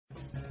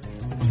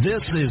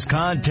This is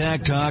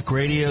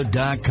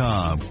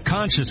ContactTalkRadio.com.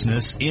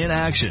 Consciousness in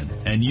action.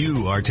 And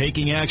you are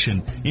taking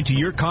action into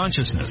your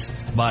consciousness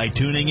by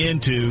tuning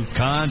into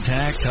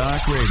Contact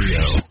Talk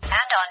Radio. And on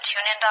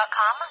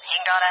TuneIn.com,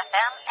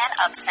 Hing.fm, and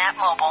UpSnap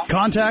Mobile.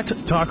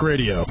 Contact Talk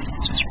Radio.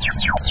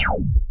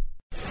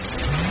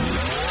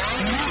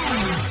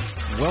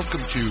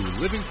 Welcome to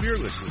Living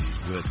Fearlessly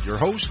with your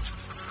host,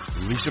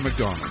 Lisa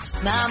McDonald.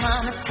 My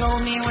mama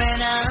told me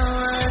when I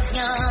was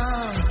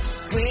young,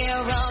 we're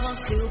all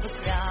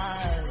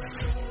superstars.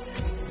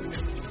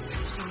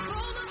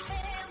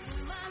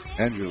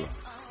 Angela.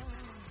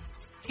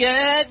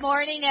 Good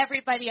morning,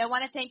 everybody. I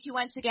want to thank you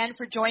once again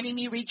for rejoining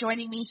me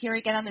here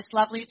again on this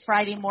lovely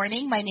Friday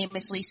morning. My name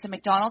is Lisa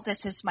McDonald.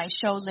 This is my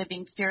show,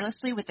 Living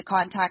Fearlessly, with the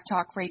Contact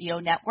Talk Radio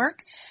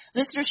Network.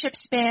 Listenership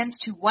spans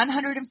to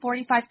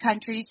 145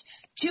 countries,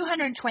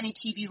 220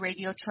 TV,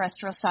 radio,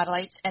 terrestrial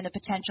satellites, and the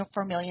potential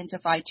for millions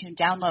of iTunes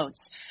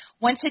downloads.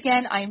 Once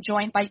again, I am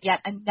joined by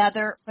yet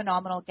another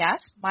phenomenal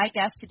guest. My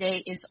guest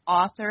today is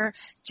author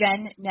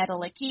Jen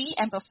Nedelicki.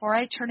 And before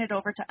I turn it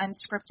over to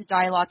Unscripted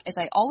Dialogue, as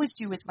I always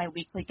do with my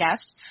weekly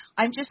guest,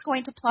 I'm just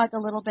going to plug a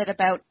little bit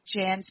about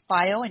Jan's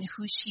bio and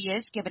who she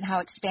is, given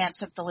how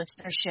expansive the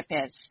listenership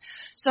is.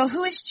 So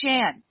who is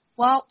Jan?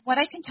 Well, what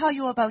I can tell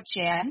you about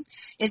Jan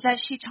is that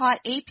she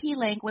taught AP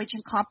Language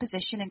and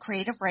Composition and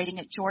Creative Writing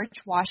at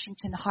George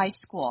Washington High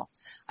School,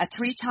 a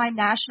 3-time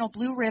National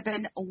Blue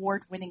Ribbon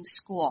Award-winning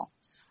school.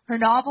 Her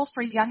novel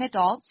for young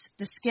adults,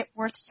 The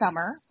Skipworth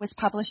Summer, was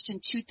published in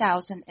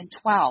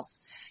 2012.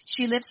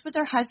 She lives with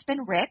her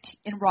husband, Rick,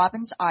 in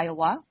Robbins,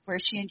 Iowa, where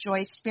she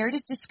enjoys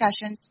spirited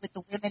discussions with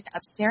the women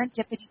of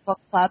Serendipity Book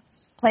Club,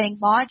 playing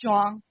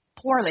mahjong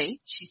poorly,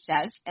 she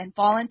says, and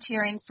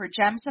volunteering for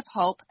Gems of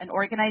Hope, an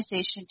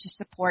organization to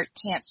support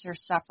cancer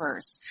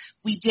sufferers.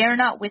 We Dare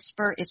Not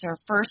Whisper is her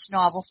first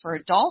novel for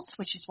adults,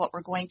 which is what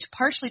we're going to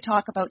partially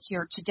talk about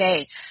here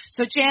today.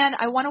 So, Jan,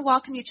 I want to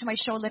welcome you to my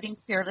show, Living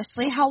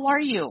Fearlessly. How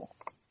are you?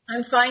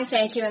 I'm fine,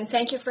 thank you, and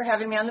thank you for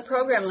having me on the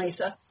program,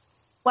 Lisa.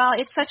 Well,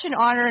 it's such an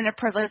honor and a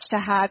privilege to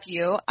have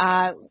you.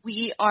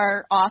 We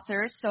are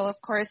authors, so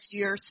of course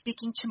you're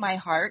speaking to my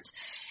heart,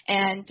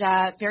 and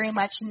very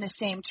much in the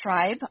same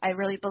tribe. I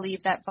really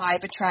believe that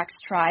vibe attracts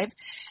tribe.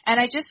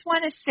 And I just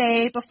want to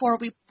say before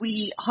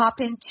we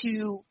hop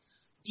into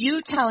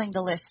you telling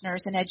the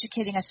listeners and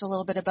educating us a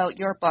little bit about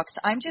your books,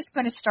 I'm just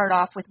going to start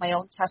off with my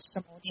own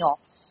testimonial.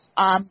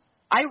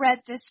 I read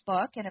this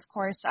book, and of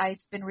course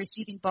I've been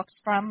receiving books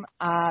from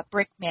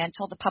Brick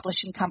Mantle, the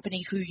publishing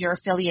company who you're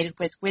affiliated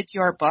with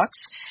your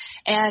books.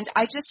 And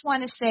I just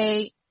want to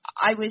say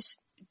I was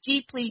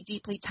deeply,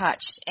 deeply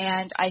touched.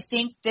 And I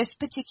think this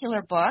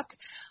particular book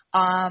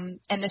and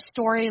the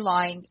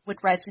storyline would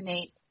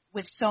resonate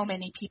with so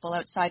many people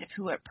outside of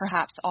who it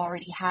perhaps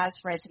already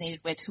has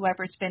resonated with,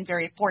 whoever's been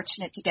very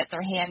fortunate to get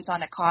their hands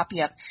on a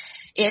copy of.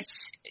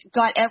 It's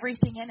got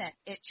everything in it.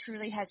 It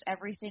truly has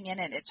everything in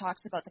it. It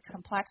talks about the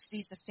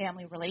complexities of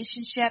family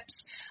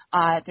relationships.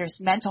 There's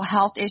mental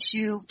health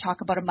issue. Talk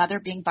about a mother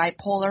being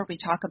bipolar. We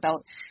talk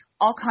about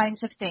all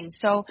kinds of things.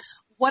 So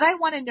what I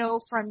want to know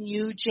from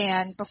you,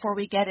 Jan, before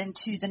we get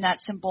into the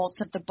nuts and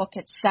bolts of the book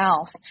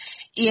itself,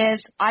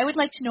 is I would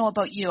like to know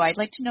about you. I'd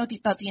like to know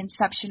about the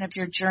inception of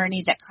your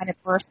journey that kind of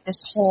birthed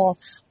this whole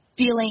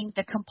feeling,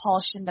 the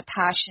compulsion, the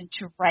passion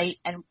to write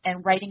and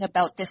writing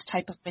about this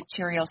type of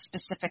material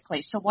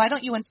specifically. So why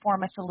don't you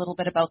inform us a little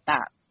bit about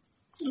that?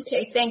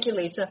 Okay, thank you,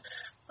 Lisa.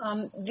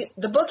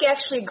 The book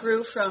actually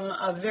grew from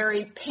a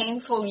very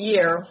painful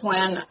year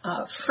when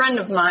a friend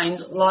of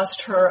mine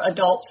lost her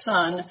adult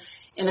son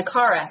in a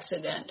car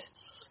accident.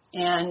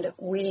 And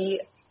we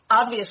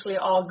obviously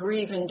all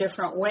grieve in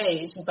different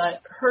ways,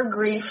 but her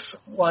grief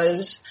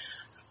was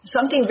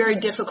something very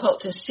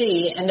difficult to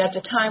see. And at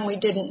the time, we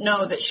didn't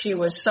know that she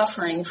was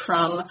suffering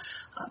from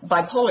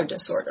bipolar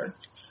disorder.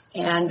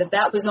 And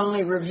that was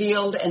only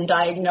revealed and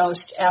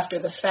diagnosed after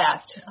the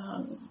fact.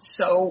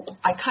 So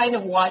I kind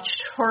of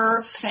watched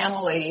her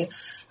family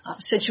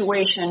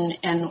situation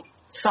and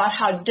thought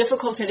how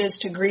difficult it is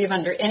to grieve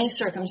under any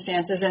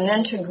circumstances, and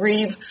then to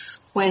grieve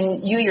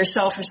when you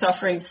yourself are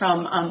suffering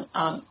from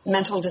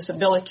mental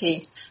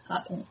disability.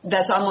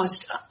 That's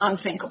almost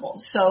unthinkable.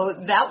 So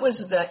that was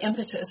the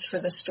impetus for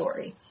the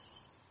story.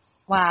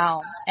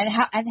 Wow. And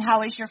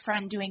how is your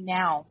friend doing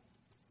now?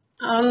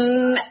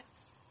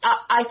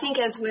 I think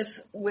as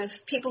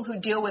with people who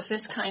deal with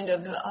this kind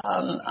of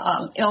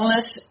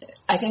illness,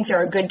 I think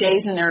there are good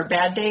days and there are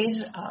bad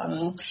days.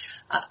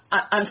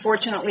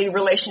 Unfortunately,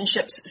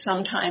 relationships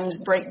sometimes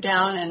break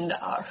down, and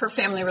her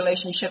family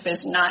relationship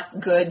is not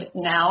good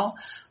now.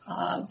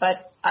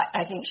 But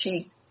I think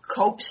she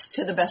copes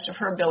to the best of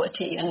her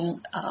ability,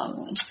 and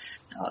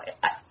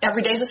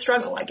every day's a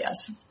struggle, I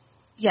guess.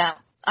 Yeah.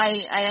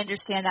 I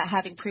understand that,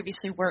 having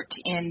previously worked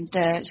in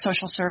the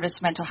social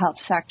service mental health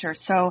sector.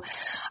 So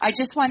I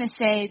just want to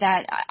say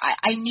that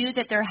I knew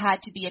that there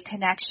had to be a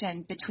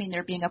connection between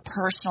there being a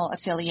personal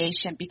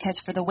affiliation, because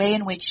for the way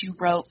in which you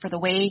wrote, for the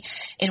way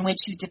in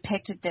which you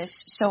depicted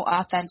this so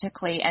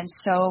authentically and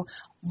so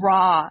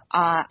raw.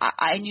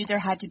 I knew there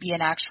had to be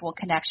an actual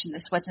connection.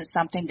 This wasn't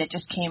something that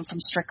just came from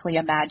strictly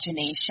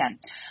imagination.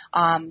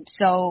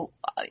 So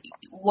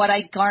what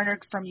I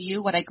garnered from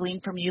you, what I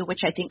gleaned from you,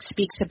 which I think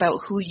speaks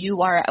about who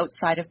you are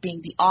outside of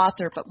being the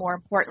author, but more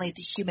importantly,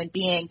 the human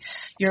being,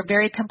 you're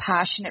very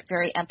compassionate,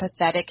 very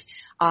empathetic,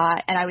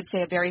 and I would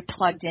say a very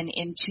plugged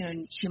in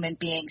tune human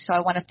being. So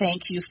I want to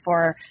thank you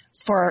for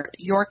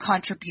your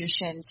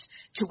contributions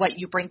to what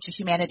you bring to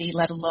humanity,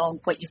 let alone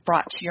what you've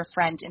brought to your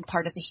friend in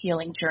part of the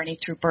healing journey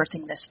through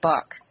birthing this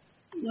book.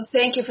 Well,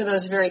 thank you for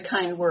those very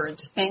kind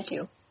words. Thank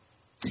you.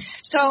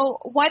 So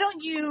why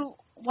don't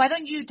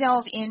you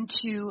delve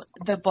into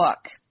the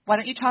book? Why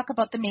don't you talk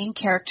about the main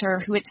character,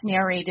 who it's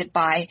narrated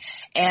by,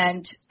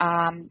 and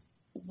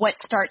what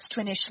starts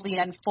to initially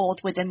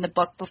unfold within the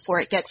book before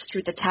it gets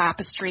through the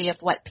tapestry of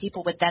what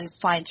people would then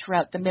find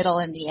throughout the middle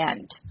and the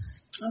end.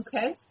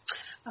 Okay.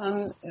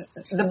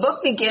 The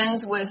book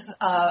begins with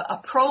a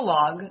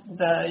prologue.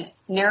 The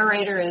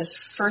narrator is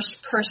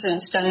first person.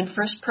 It's done in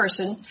first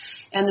person.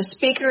 And the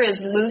speaker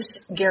is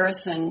Luce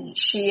Garrison.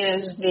 She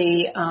is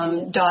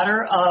the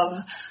daughter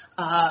of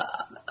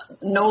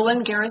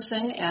Nolan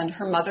Garrison and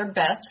her mother,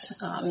 Beth.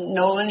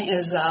 Nolan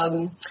is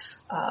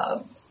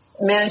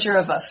manager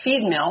of a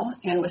feed mill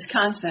in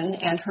Wisconsin,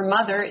 and her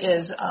mother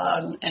is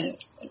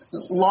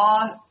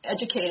law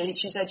educated.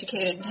 She's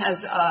educated,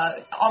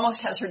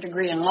 almost has her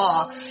degree in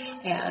law,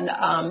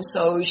 and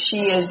so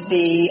she is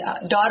the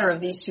daughter of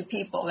these two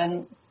people.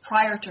 And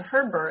prior to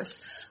her birth,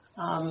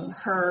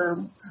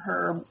 her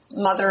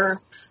mother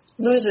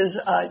loses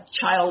a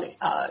child,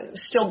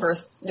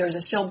 stillbirth. There's a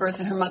stillbirth,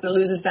 and her mother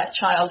loses that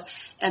child.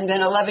 And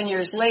then 11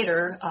 years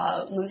later,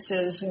 Luce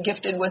is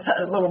gifted with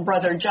a little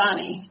brother,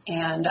 Johnny.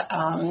 And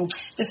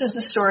this is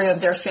the story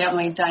of their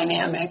family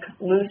dynamic.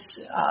 Luce,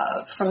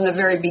 from the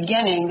very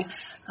beginning,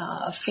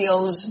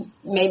 feels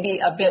maybe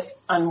a bit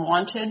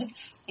unwanted.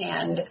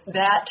 And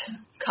that,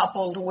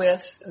 coupled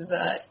with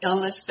the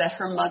illness that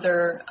her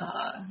mother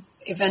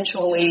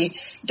eventually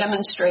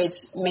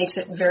demonstrates, makes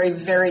it very,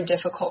 very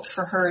difficult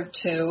for her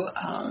to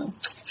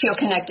feel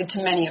connected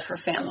to many of her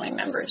family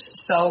members.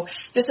 So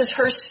this is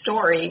her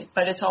story,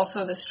 but it's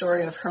also the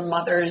story of her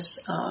mother's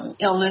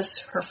illness,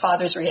 her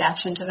father's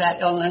reaction to that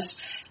illness,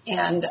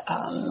 and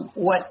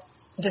what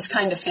this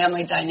kind of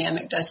family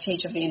dynamic does to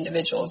each of the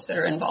individuals that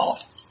are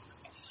involved.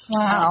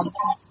 Wow.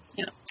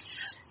 Yeah.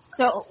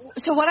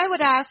 So what I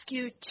would ask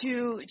you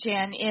too,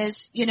 Jan,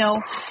 is,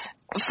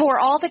 for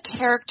all the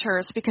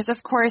characters, because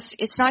of course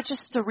it's not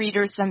just the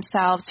readers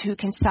themselves who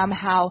can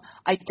somehow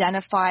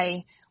identify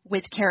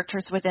with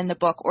characters within the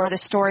book, or the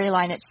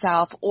storyline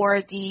itself,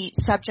 or the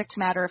subject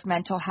matter of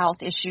mental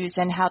health issues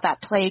and how that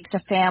plagues a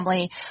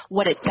family,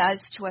 what it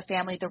does to a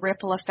family, the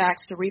ripple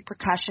effects, the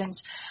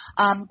repercussions.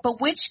 But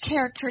which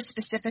characters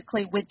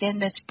specifically within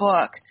this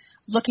book,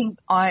 looking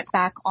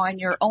back on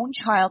your own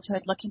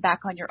childhood, looking back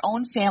on your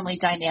own family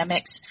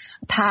dynamics,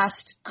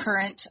 past,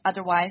 current,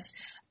 otherwise,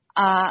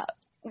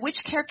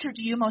 which character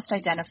do you most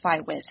identify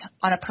with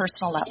on a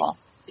personal level?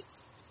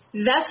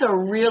 That's a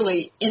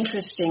really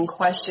interesting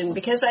question,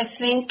 because I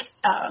think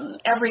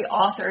every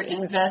author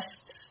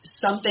invests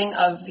something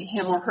of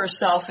him or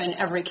herself in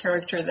every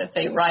character that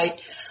they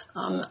write.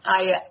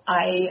 I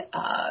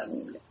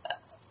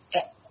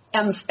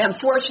am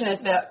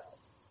fortunate that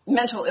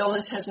mental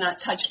illness has not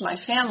touched my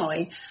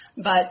family,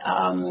 but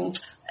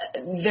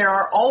there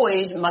are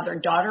always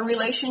mother-daughter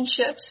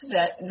relationships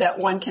that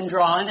one can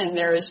draw on, and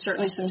there is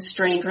certainly some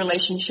strained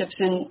relationships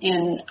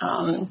in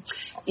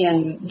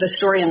the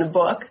story in the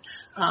book.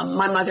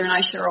 My mother and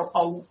I share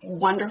a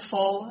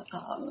wonderful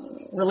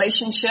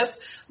relationship,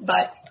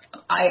 but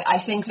I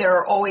think there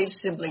are always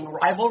sibling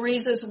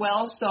rivalries as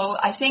well. So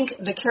I think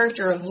the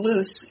character of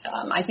Luce,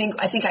 I think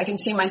I can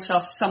see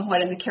myself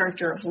somewhat in the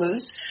character of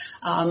Luce.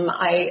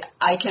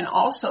 I can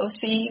also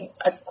see,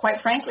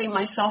 quite frankly,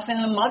 myself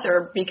in the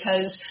mother,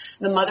 because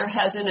the mother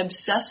has an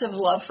obsessive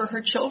love for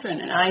her children,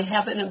 and I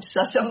have an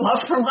obsessive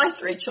love for my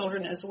 3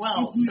 children as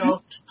well. Mm-hmm.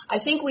 So I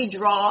think we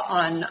draw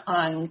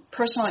on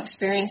personal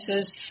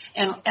experiences,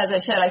 and as I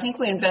said, I think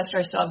we invest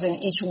ourselves in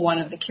each one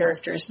of the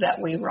characters that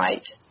we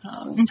write.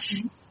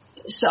 Mm-hmm.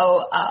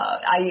 So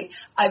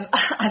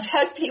I've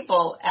had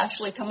people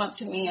actually come up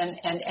to me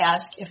and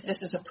ask if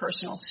this is a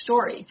personal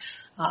story.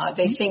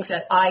 They think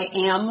that I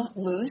am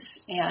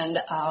Luce,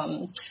 and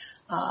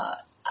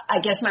I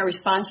guess my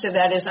response to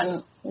that is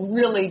I'm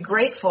really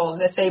grateful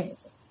that they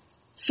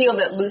feel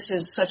that Luce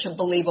is such a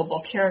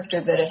believable character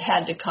that it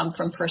had to come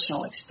from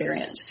personal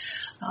experience.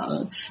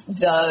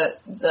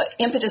 The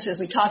impetus, as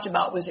we talked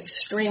about, was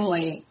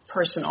extremely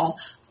personal,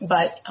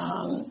 but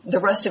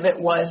the rest of it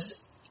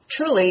was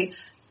truly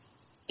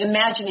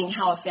imagining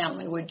how a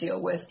family would deal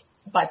with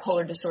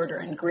bipolar disorder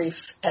and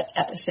grief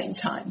at the same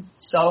time.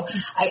 So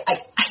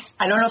I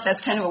don't know if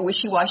that's kind of a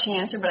wishy-washy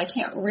answer, but I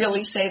can't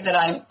really say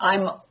that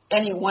I'm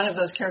any one of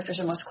those characters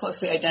or most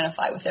closely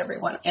identify with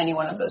any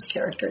one of those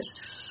characters.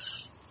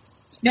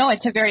 No,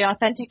 it's a very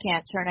authentic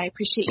answer, and I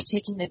appreciate you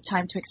taking the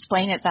time to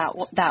explain it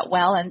that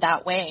well and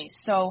that way.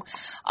 So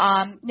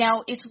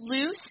now, is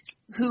Luce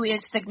who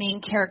is the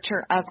main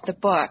character of the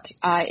book,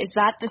 is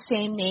that the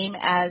same name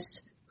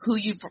as who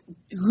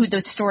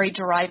the story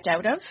derived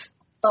out of?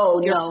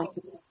 Oh, no.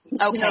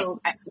 Okay.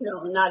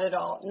 No, not at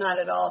all. Not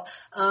at all.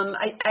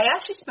 I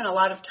actually spent a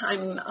lot of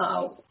time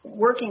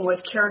working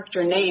with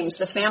character names.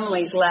 The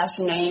family's last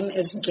name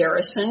is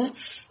Garrison,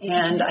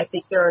 and I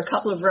think there are a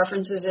couple of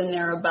references in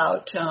there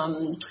about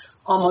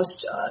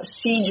almost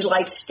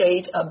siege-like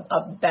state,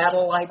 a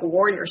battle-like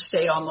warrior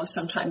state almost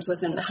sometimes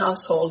within the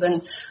household.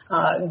 And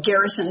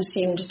Garrison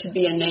seemed to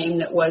be a name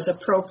that was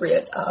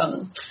appropriate.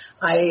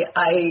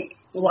 I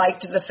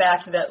liked the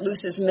fact that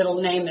Luce's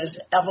middle name is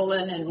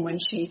Evelyn, and when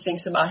she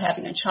thinks about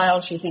having a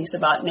child, she thinks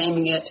about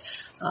naming it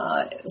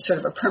sort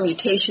of a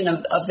permutation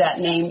of that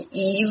name,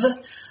 Eve,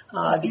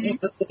 the Eve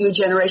of the new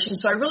generation.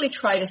 So I really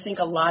try to think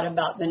a lot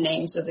about the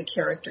names of the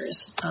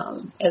characters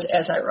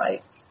as I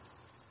write.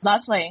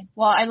 Lovely.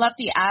 Well, I love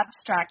the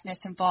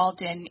abstractness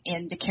involved in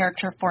the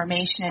character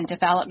formation and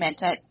development.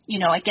 That,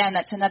 again,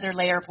 that's another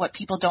layer of what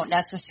people don't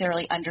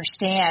necessarily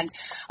understand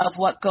of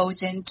what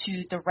goes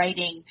into the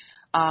writing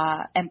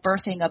and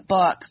birthing a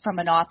book from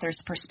an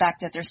author's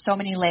perspective. There's so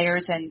many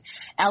layers and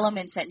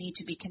elements that need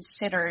to be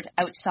considered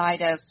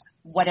outside of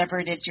whatever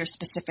it is you're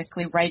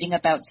specifically writing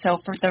about. So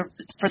for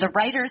the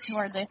writers who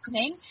are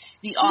listening,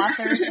 the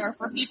authors, or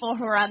for people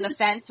who are on the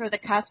fence or the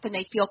cusp and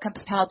they feel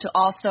compelled to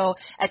also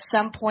at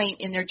some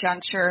point in their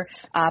juncture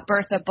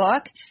birth a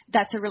book,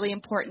 that's a really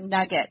important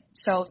nugget.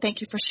 So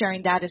thank you for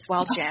sharing that as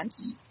well, Jen.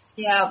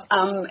 Yeah,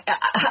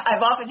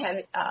 I've often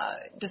had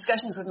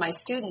discussions with my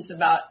students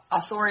about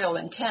authorial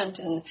intent,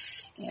 and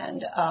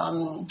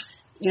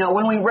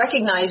when we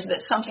recognize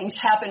that something's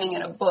happening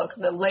in a book,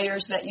 the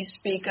layers that you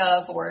speak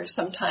of, or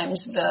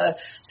sometimes the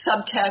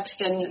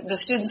subtext, and the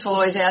students will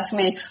always ask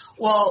me,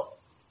 well,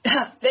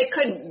 they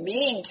couldn't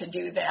mean to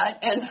do that.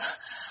 And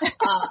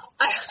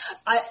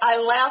I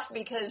laugh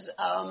because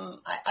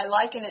I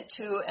liken it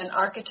to an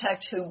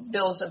architect who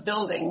builds a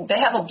building. They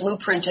have a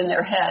blueprint in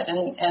their head,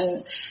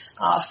 and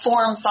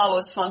form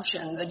follows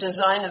function. The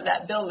design of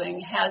that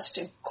building has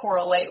to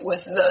correlate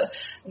with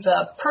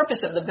the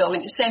purpose of the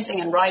building. Same thing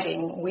in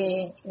writing.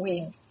 We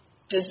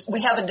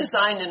have a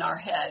design in our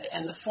head,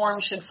 and the form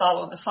should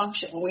follow the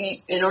function.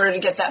 In order to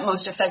get that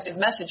most effective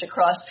message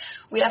across,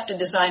 we have to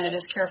design it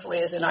as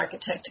carefully as an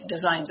architect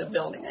designs a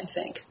building, I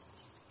think.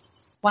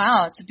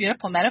 Wow, it's a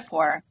beautiful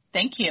metaphor.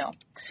 Thank you.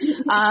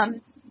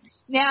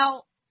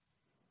 Now,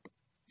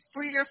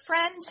 for your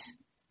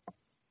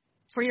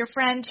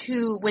friend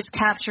who was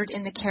captured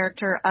in the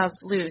character of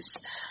Luce,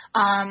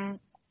 from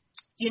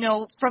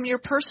your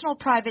personal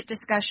private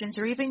discussions,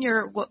 or even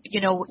your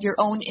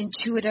own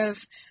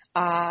intuitive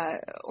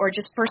or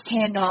just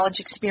firsthand knowledge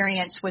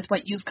experience with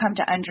what you've come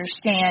to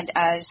understand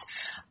as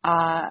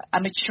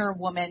a mature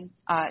woman,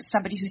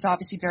 somebody who's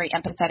obviously very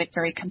empathetic,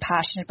 very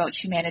compassionate about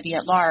humanity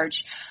at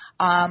large,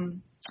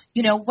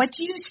 what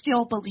do you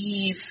still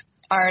believe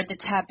are the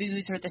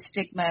taboos or the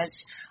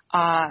stigmas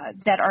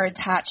that are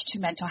attached to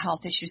mental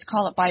health issues?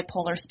 Call it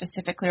bipolar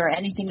specifically, or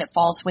anything that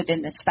falls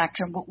within the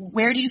spectrum.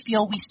 Where do you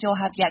feel we still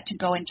have yet to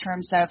go in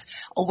terms of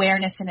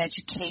awareness and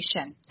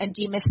education and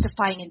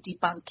demystifying and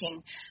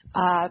debunking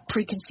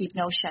preconceived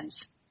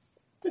notions?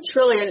 It's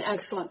really an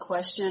excellent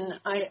question.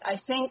 I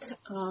think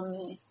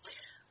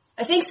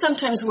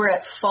sometimes we're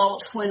at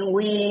fault when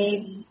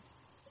we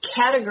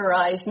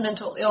categorize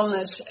mental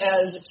illness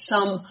as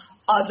some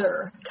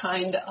other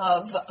kind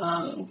of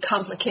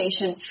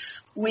complication.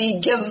 We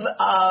give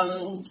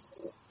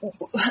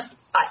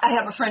I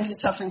have a friend who's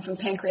suffering from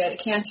pancreatic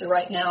cancer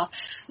right now.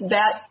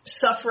 That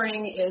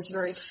suffering is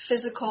very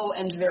physical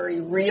and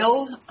very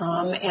real,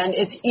 and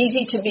it's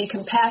easy to be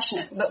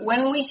compassionate. But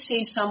when we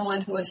see someone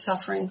who is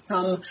suffering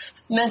from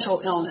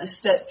mental illness,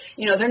 that,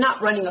 they're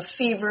not running a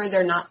fever,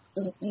 they're not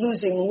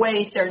losing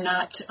weight, they're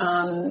not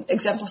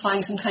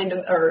exemplifying some kind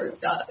of, or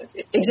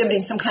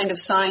exhibiting some kind of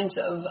signs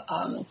of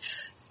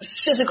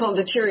physical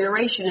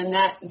deterioration, and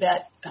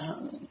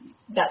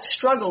that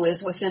struggle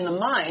is within the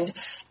mind.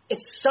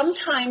 It's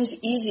sometimes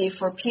easy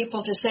for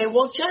people to say,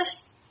 well,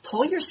 just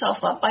pull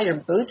yourself up by your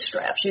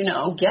bootstraps,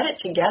 get it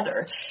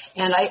together.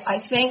 And I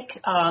think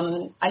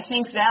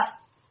that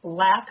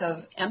lack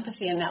of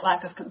empathy and that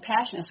lack of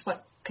compassion is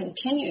what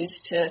continues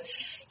to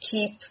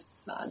keep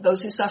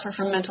those who suffer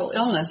from mental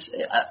illness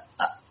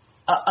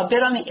a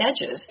bit on the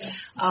edges.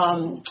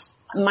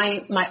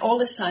 My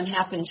oldest son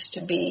happens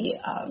to be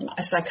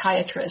a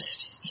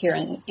psychiatrist here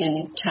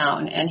in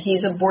town, and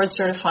he's a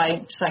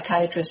board-certified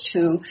psychiatrist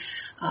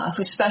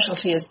whose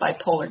specialty is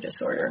bipolar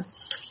disorder.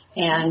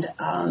 And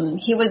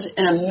he was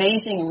an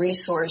amazing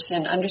resource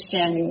in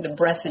understanding the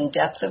breadth and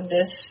depth of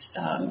this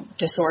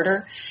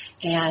disorder,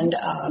 and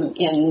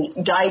in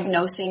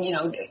diagnosing,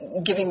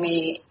 giving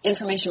me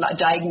information about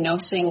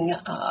diagnosing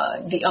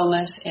the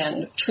illness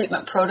and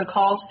treatment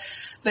protocols.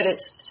 But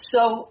it's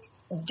so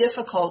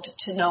difficult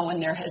to know when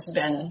there has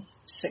been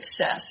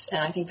success, and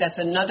I think that's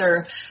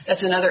another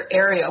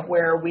area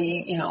where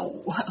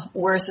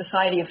we're a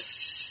society of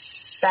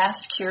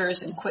fast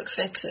cures and quick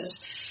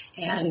fixes.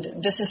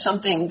 And this is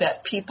something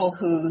that people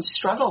who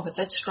struggle with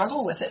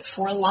it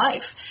for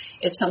life.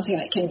 It's something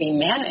that can be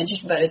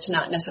managed, but it's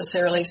not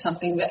necessarily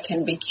something that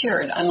can be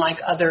cured,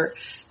 unlike other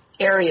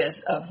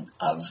areas of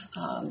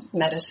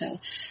medicine.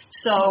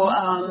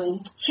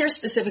 So here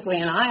specifically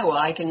in Iowa,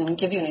 I can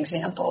give you an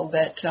example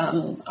that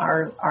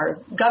our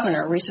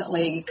governor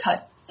recently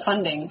cut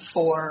funding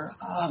for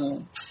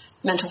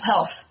mental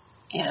health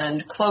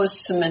and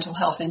closed some mental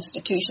health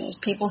institutions.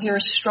 People here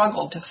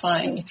struggle to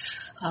find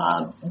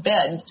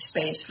bed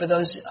space for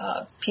those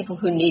people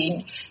who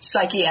need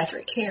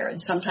psychiatric care, and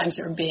sometimes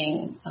they're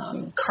being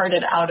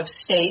carted out of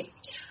state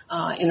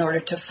in order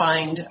to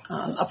find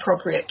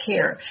appropriate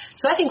care.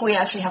 So I think we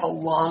actually have a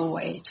long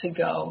way to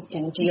go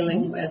in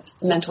dealing with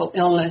mental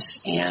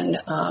illness and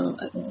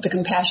the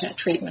compassionate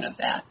treatment of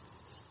that.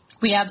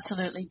 We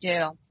absolutely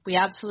do. We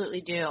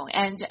absolutely do.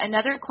 And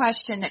another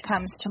question that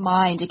comes to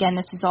mind, again,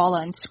 this is all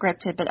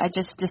unscripted, but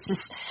this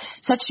is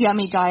such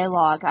yummy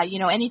dialogue.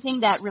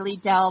 Anything that really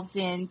delves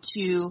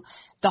into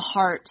the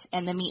heart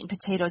and the meat and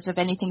potatoes of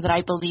anything that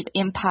I believe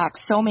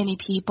impacts so many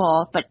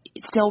people, but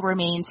it still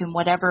remains in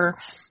whatever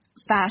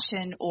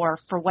fashion or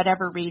for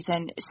whatever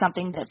reason,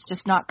 something that's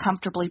just not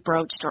comfortably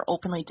broached or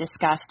openly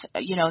discussed.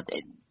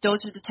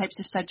 Those are the types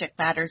of subject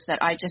matters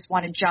that I just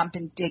want to jump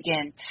and dig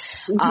in.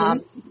 Mm-hmm.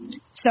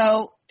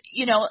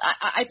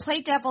 I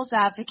play devil's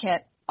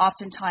advocate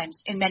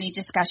oftentimes in many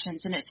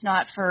discussions, and it's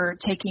not for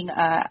taking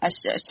a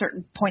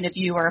certain point of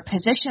view or a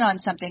position on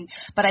something,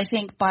 but I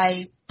think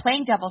by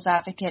playing devil's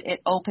advocate,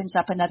 it opens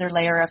up another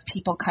layer of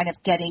people kind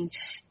of getting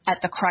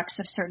at the crux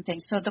of certain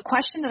things. So the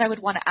question that I would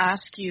want to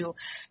ask you,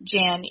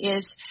 Jan,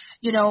 is,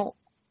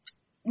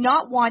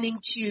 not wanting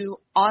to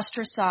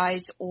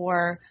ostracize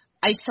or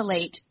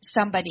isolate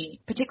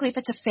somebody, particularly if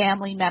it's a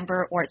family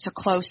member or it's a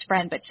close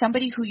friend, but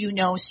somebody who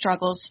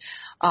struggles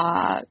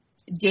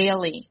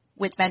daily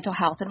with mental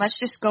health. And let's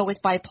just go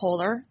with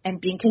bipolar and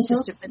being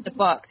consistent with the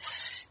book.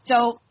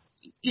 So,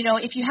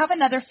 if you have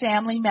another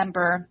family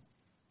member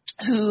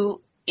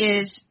who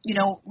is,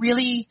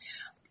 really,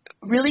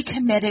 really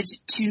committed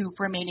to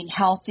remaining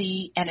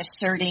healthy and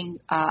asserting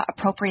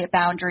appropriate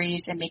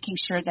boundaries and making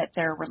sure that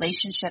their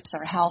relationships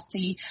are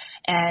healthy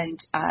and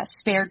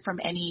spared from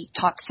any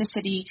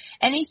toxicity,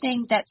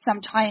 anything that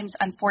sometimes,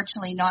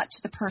 unfortunately, not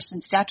to the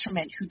person's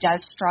detriment who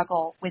does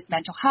struggle with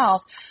mental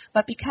health,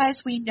 but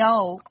because we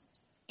know,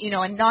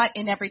 and not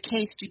in every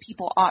case do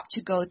people opt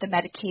to go the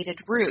medicated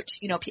route.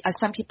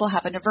 Some people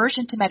have an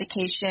aversion to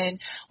medication,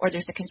 or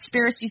there's a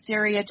conspiracy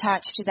theory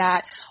attached to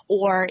that,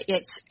 or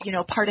it's,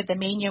 part of the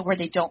mania where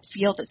they don't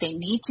feel that they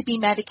need to be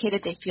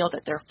medicated. They feel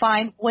that they're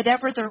fine.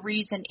 Whatever the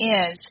reason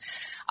is,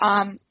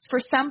 for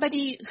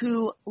somebody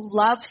who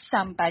loves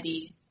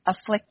somebody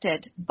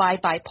afflicted by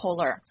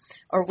bipolar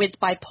or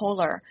with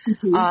bipolar,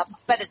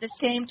 but at the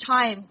same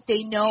time,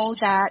 they know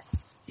that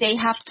they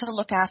have to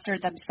look after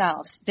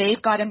themselves.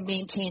 They've got to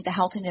maintain the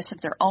healthiness of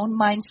their own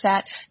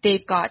mindset.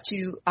 They've got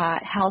to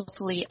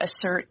healthily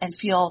assert and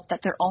feel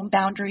that their own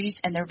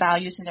boundaries and their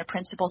values and their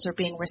principles are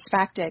being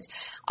respected.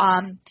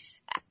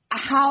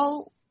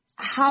 How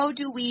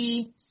do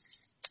we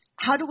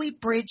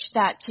bridge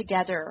that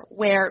together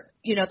where,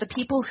 the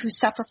people who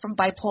suffer from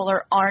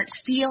bipolar aren't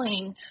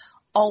feeling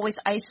always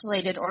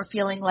isolated or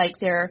feeling like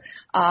they're,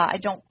 I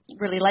don't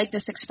really like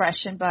this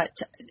expression,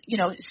 but,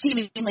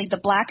 seemingly the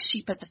black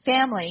sheep of the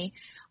family,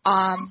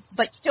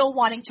 but still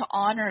wanting to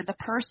honor the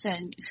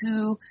person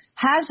who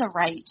has a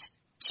right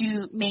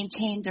to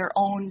maintain their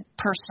own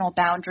personal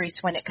boundaries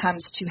when it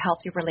comes to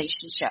healthy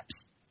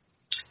relationships.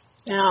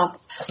 Now,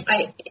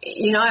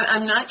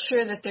 I'm not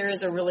sure that there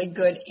is a really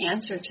good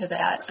answer to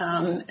that.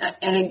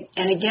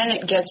 And again,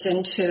 it gets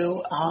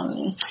into,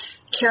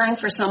 caring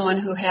for someone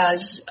who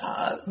has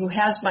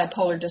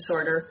bipolar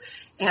disorder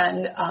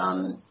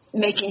and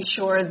making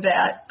sure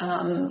that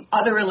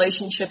other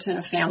relationships in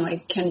a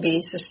family can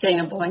be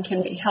sustainable and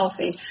can be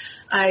healthy.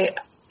 I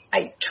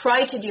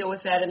try to deal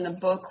with that in the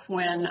book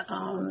when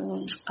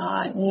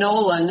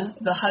Nolan,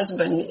 the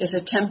husband, is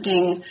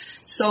attempting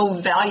so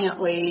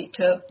valiantly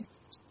to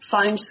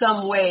find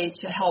some way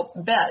to help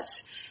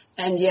Bets,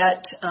 and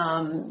yet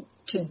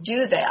to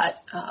do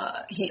that,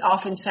 he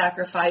often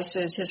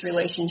sacrifices his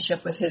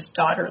relationship with his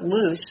daughter,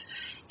 Luce.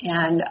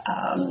 And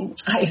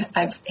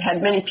I've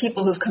had many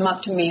people who've come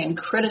up to me and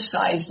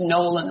criticized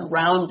Nolan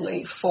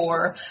roundly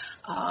for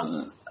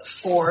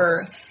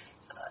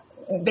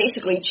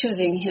basically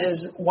choosing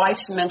his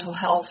wife's mental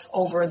health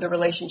over the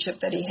relationship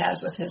that he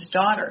has with his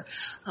daughter.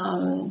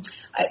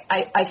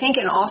 I think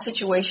in all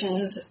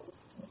situations,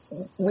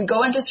 we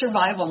go into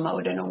survival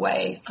mode in a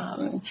way.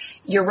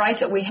 You're right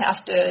that we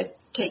have to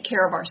take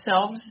care of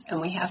ourselves and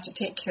we have to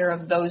take care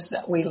of those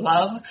that we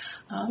love.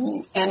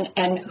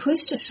 And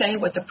who's to say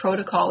what the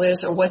protocol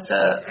is or what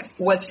the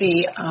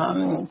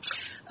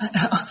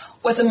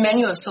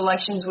menu of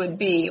selections would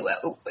be?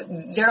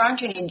 There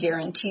aren't any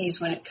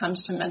guarantees when it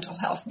comes to mental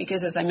health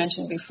because, as I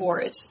mentioned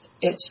before,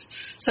 it's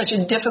such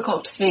a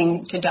difficult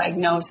thing to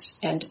diagnose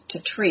and to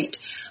treat.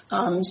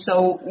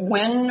 So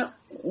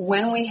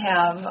when we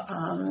have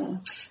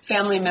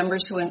family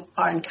members who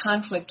are in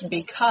conflict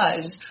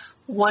because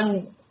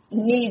one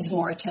needs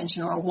more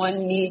attention or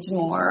one needs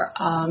more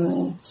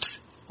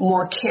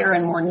care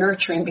and more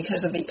nurturing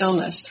because of the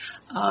illness.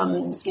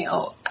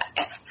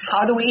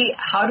 How do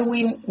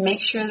we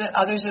make sure that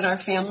others in our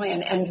family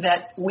and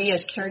that we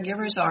as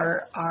caregivers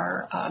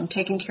are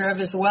taken care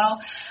of as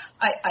well?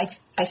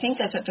 I think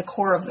that's at the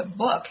core of the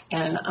book,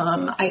 and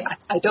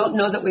I don't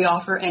know that we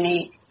offer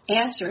any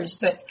answers,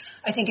 but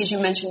I think, as you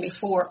mentioned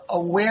before,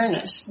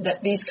 awareness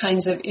that these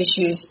kinds of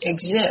issues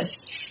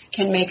exist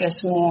can make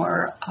us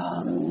more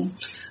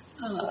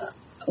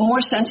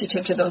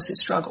sensitive to those who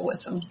struggle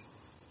with them.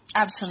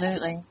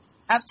 Absolutely.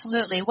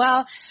 Absolutely.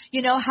 Well,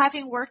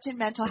 having worked in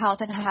mental health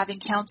and having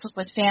counseled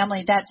with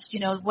family, that's,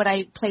 what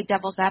I play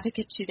devil's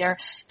advocate to there.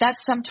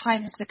 That's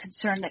sometimes the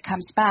concern that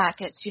comes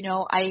back. It's,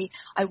 I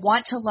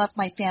want to love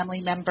my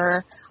family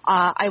member.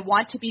 I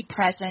want to be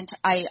present.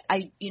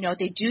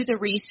 they do the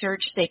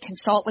research. They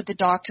consult with the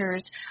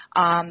doctors.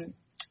 And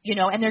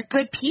they're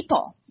good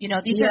people.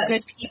 These are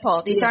good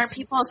people. These aren't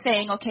people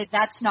saying, okay,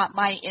 that's not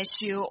my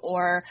issue,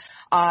 or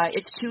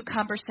it's too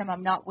cumbersome.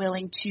 I'm not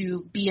willing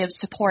to be of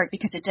support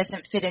because it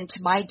doesn't fit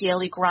into my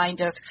daily grind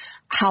of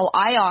how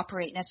I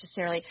operate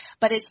necessarily.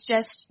 But it's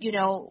just,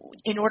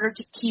 in order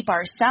to keep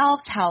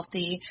ourselves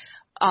healthy,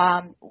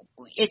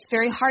 it's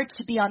very hard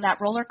to be on that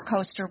roller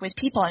coaster with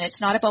people. And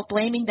it's not about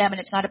blaming them, and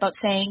it's not about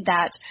saying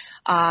that,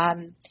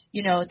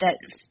 that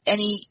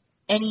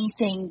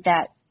anything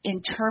that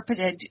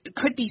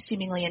could be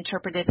seemingly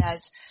interpreted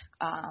as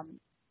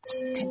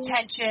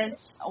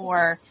contentious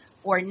or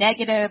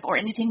negative, or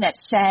anything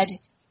that's said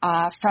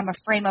from a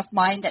frame of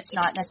mind that's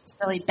not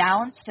necessarily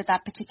balanced at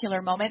that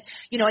particular moment.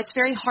 It's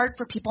very hard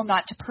for people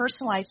not to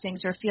personalize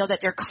things or feel that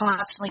they're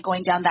constantly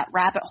going down that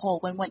rabbit hole,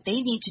 when what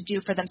they need to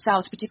do for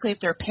themselves, particularly if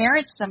they're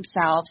parents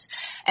themselves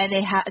and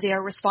they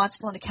are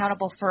responsible and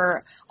accountable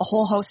for a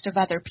whole host of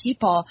other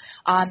people,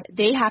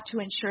 they have to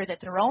ensure that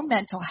their own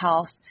mental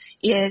health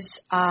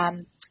is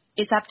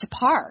up to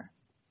par.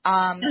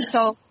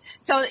 So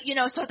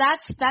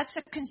that's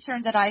a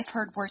concern that I've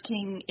heard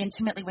working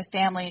intimately with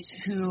families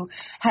who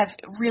have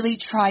really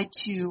tried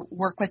to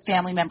work with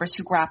family members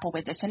who grapple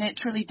with this. And it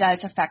truly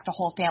does affect the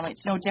whole family.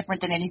 It's no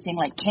different than anything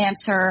like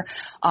cancer.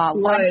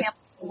 Right.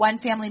 One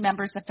family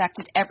member is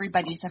affected,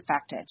 everybody's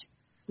affected.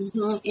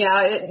 Mm-hmm.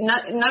 Yeah,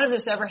 none of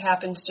this ever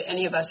happens to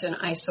any of us in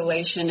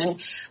isolation,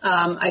 and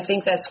I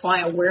think that's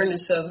why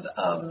awareness of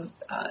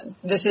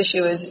this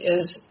issue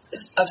is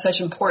of such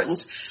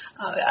importance.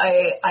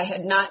 I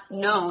had not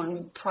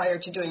known prior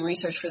to doing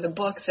research for the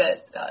book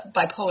that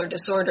bipolar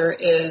disorder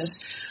is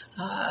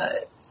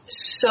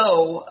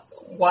so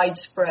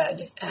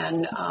widespread,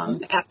 and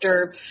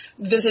after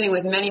visiting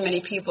with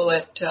many people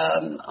at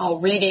all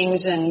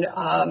readings and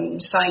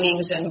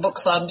signings and book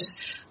clubs,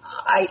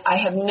 I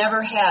have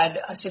never had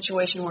a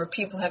situation where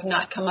people have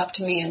not come up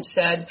to me and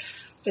said,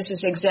 this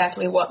is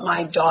exactly what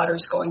my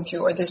daughter's going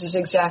through, or this is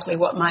exactly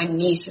what my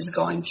niece is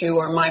going through,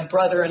 or my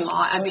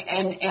brother-in-law. I mean,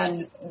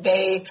 and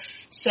they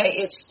say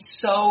it's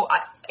so,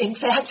 in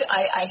fact,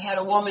 I had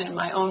a woman in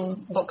my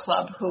own book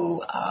club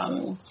who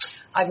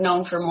I've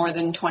known for more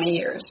than 20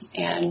 years.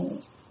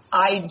 And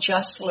I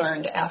just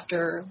learned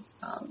after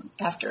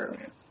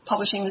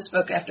publishing this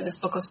book, after this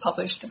book was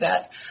published,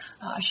 that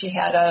she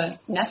had a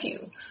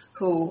nephew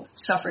who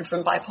suffered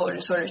from bipolar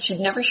disorder. She'd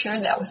never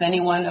shared that with any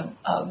one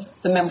of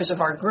the members of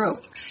our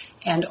group.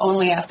 And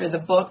only after the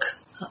book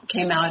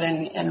came out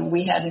and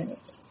we had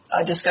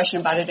a discussion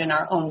about it in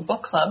our own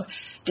book club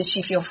did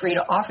she feel free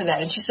to offer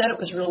that. And she said it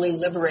was really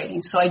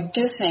liberating. So I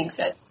do think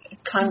that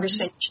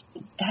conversation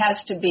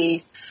has to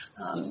be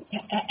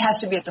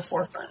at the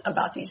forefront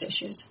about these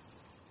issues.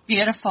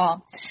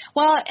 Beautiful.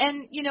 Well,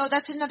 and,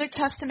 that's another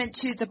testament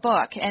to the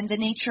book and the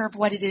nature of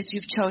what it is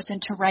you've chosen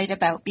to write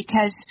about,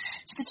 because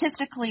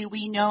statistically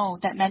we know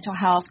that mental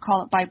health,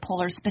 call it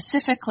bipolar,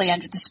 specifically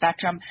under the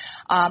spectrum,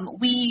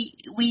 we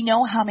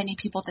know how many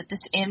people that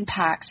this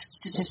impacts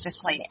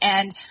statistically.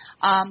 And,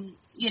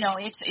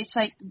 it's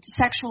like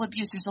sexual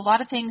abuse. There's a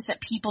lot of things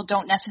that people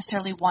don't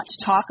necessarily want to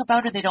talk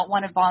about, or they don't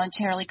want to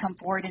voluntarily come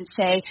forward and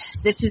say,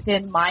 this is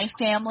in my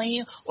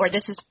family, or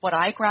this is what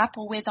I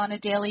grapple with on a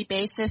daily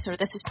basis, or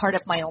this is part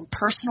of my own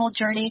personal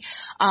journey,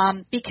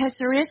 because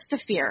there is the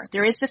fear.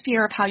 There is the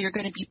fear of how you're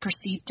going to be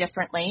perceived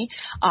differently,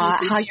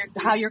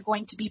 how you're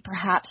going to be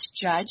perhaps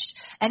judged,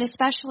 and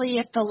especially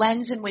if the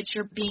lens in which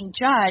you're being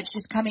judged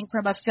is coming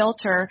from a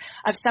filter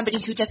of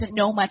somebody who doesn't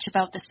know much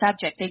about the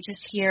subject. They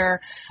just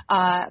hear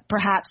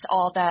perhaps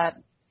all the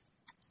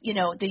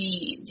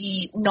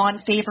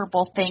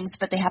non-favorable things,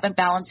 but they haven't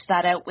balanced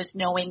that out with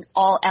knowing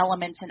all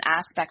elements and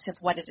aspects of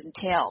what it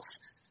entails.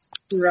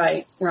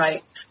 Right.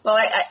 Well,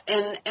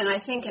 I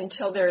think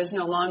until there is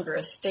no longer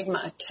a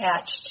stigma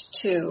attached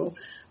to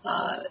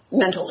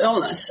mental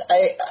illness,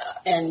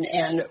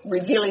 and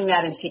revealing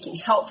that and seeking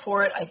help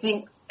for it, I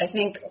think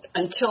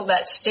until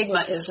that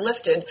stigma is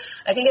lifted,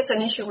 I think it's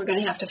an issue we're going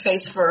to have to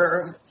face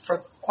for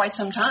quite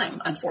some time,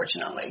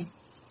 unfortunately.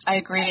 I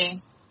agree.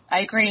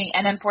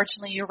 And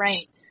unfortunately, you're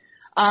right.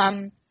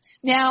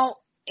 Now,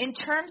 in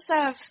terms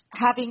of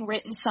having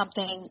written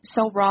something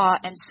so raw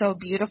and so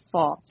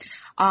beautiful,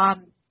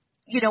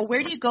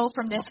 where do you go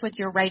from this with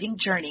your writing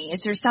journey?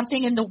 Is there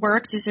something in the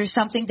works? Is there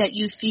something that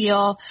you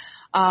feel,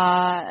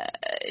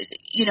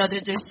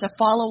 there's a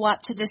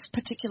follow-up to this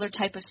particular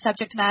type of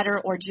subject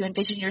matter, or do you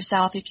envision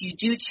yourself, if you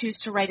do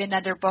choose to write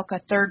another book, a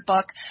third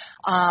book,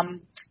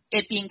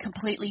 it being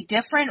completely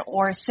different,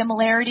 or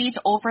similarities,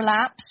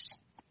 overlaps?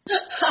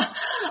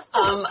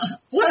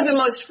 One of the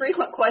most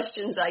frequent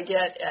questions I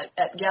get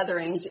at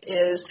gatherings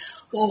is,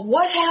 well,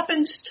 what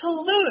happens to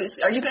Luz?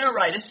 Are you going to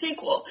write a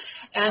sequel?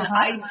 And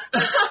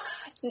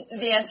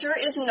the answer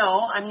is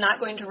no, I'm not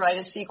going to write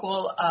a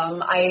sequel.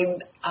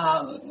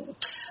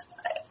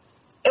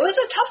 It was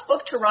a tough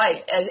book to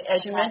write,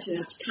 as you mentioned.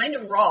 It's kind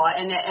of raw,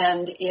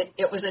 and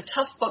it was a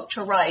tough book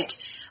to write.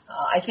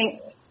 I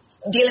think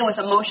dealing with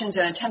emotions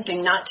and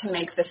attempting not to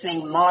make the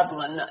thing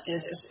maudlin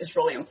is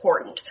really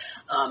important.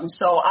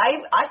 So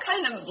I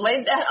kind of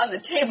laid that on the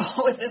table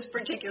with this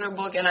particular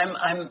book, and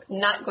I'm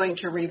not going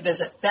to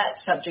revisit that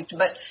subject.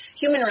 But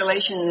human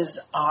relations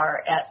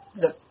are at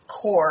the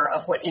core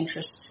of what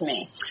interests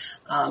me.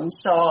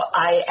 So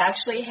I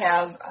actually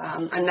have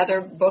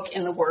another book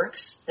in the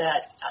works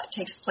that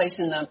takes place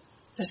in the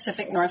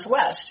Pacific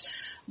Northwest.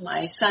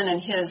 My son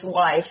and his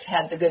wife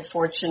had the good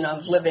fortune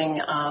of living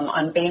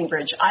on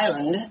Bainbridge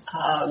Island,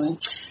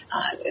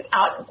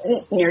 out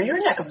near your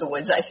neck of the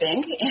woods, I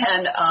think,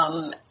 and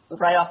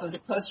right off of the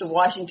coast of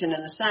Washington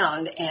and the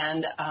Sound.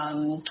 And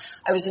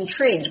I was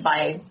intrigued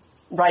by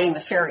riding the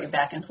ferry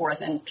back and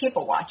forth and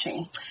people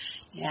watching.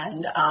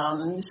 And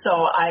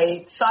so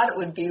I thought it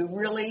would be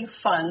really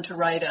fun to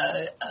write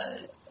a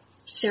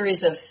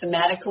series of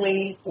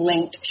thematically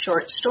linked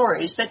short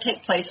stories that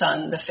take place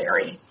on the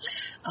ferry.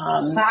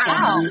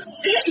 Wow.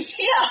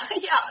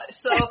 Yeah.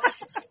 So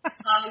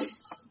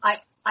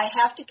I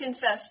have to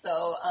confess,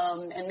 though,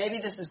 and maybe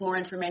this is more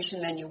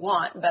information than you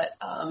want, but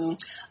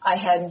I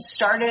had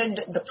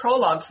started the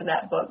prologue for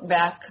that book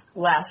back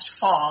last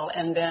fall,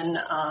 and then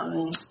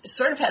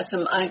sort of had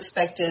some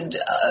unexpected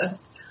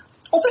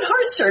open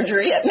heart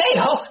surgery at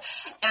Mayo,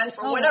 and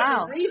for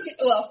whatever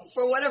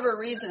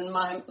reason,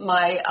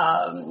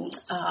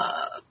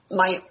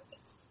 my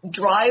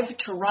drive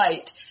to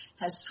write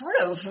has sort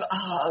of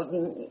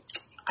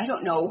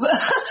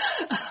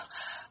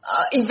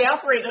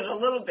evaporated a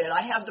little bit.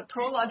 I have the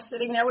prologue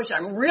sitting there, which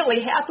I'm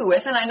really happy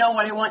with, and I know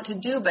what I want to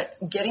do, but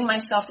getting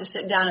myself to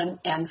sit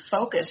down and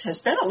focus has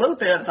been a little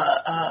bit of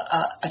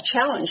a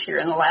challenge here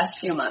in the last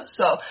few months.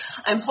 So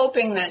I'm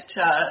hoping that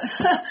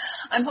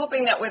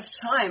with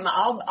time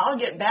I'll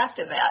get back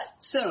to that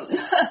soon.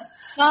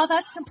 Well,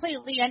 that's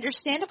completely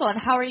understandable. And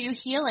how are you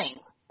healing?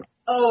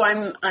 Oh,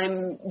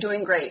 I'm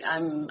doing great.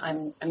 I'm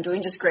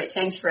doing just great.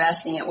 Thanks for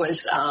asking. It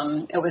was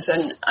an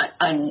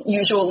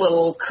unusual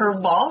little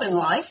curveball in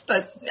life,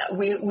 but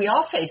we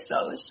all face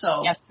those.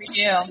 So yes, we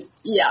do.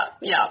 Yeah.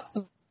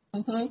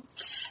 Mm-hmm.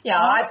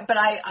 Yeah, but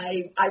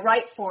I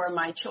write for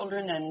my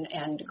children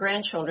and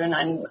grandchildren.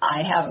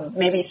 I have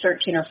maybe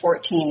 13 or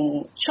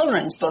 14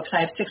 children's books.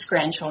 I have 6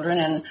 grandchildren,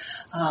 and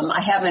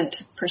I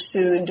haven't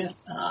pursued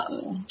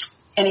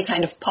any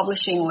kind of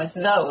publishing with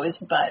those,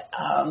 but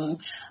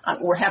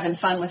we're having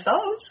fun with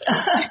those.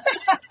 Well,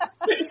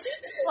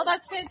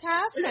 that's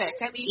fantastic.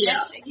 I mean,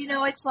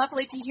 it's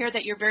lovely to hear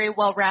that you're very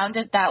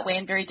well-rounded that way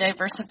and very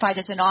diversified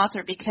as an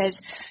author,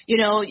 because,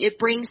 it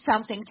brings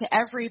something to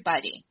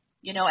everybody.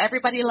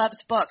 Everybody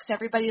loves books,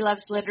 everybody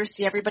loves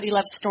literacy, everybody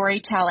loves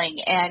storytelling,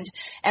 and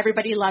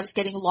everybody loves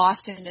getting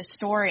lost in a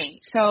story.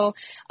 So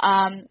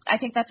I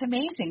think that's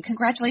amazing.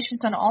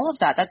 Congratulations on all of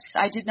that.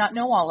 I did not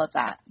know all of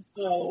that.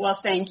 Oh, well,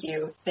 thank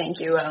you.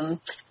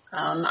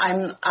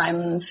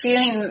 I'm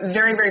feeling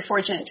very, very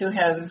fortunate to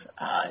have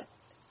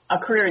a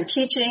career in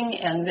teaching,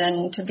 and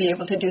then to be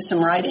able to do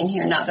some writing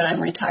here now that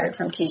I'm retired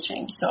from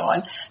teaching. So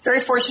I'm a very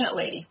fortunate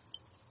lady.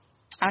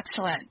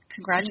 Excellent.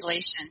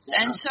 Congratulations.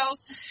 Yeah. And so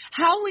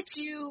how would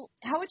you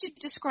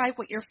describe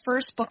what your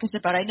first book is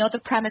about? I know the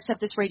premise of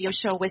this radio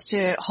show was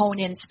to hone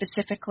in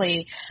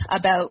specifically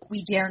about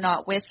We Dare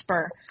Not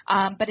Whisper.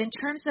 But in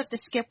terms of the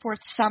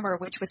Skipworth Summer,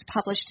 which was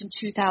published in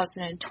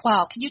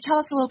 2012, can you tell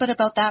us a little bit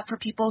about that for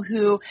people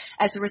who,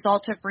 as a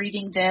result of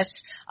reading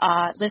this,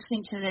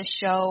 listening to this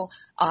show,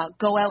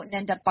 go out and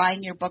end up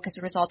buying your book as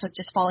a result of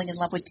just falling in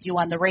love with you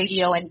on the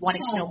radio and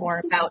wanting to know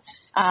more about,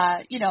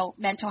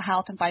 mental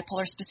health and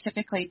bipolar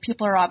specifically?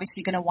 People are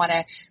obviously going to want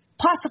to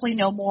possibly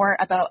know more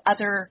about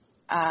other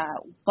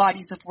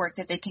bodies of work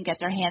that they can get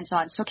their hands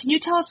on. So can you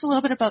tell us a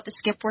little bit about the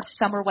Skipworth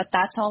Summer, what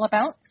that's all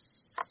about?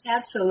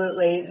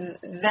 Absolutely.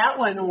 That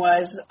one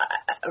was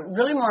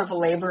really more of a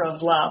labor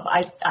of love.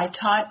 I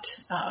taught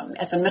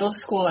at the middle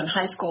school and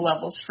high school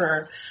levels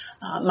for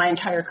my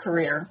entire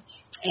career.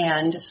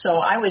 And so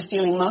I was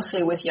dealing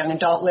mostly with young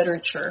adult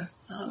literature,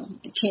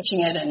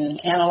 teaching it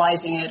and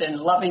analyzing it and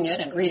loving it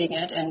and reading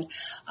it. And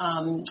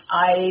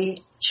I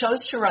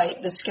chose to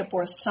write the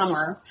Skipworth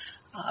Summer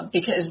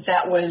because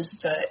that was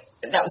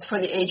for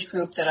the age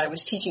group that I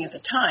was teaching at the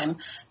time.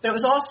 But it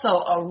was also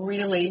a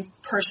really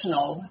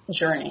personal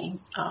journey.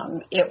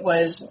 It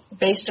was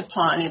based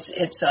upon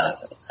it's a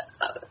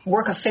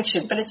work of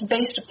fiction, but it's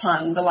based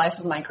upon the life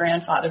of my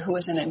grandfather, who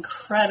was an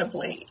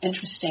incredibly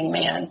interesting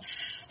man.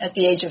 At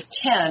the age of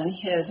 10,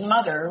 his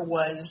mother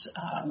was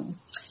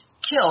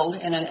killed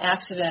in an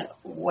accident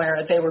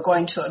where they were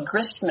going to a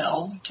grist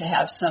mill to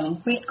have some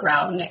wheat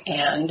ground,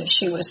 and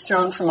she was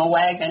thrown from a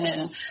wagon,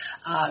 and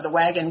the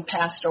wagon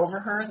passed over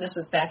her. This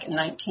was back in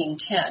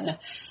 1910,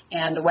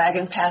 and the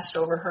wagon passed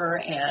over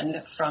her,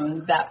 and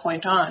from that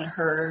point on,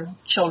 her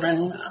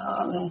children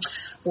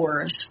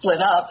were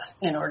split up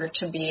in order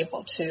to be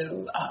able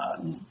to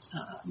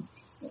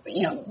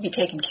be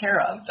taken care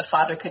of. The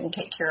father couldn't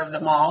take care of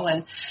them all.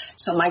 And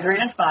so my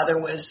grandfather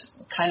was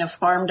kind of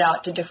farmed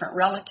out to different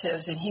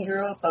relatives, and he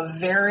grew up a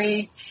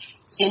very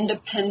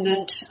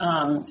independent,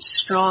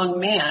 strong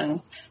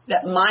man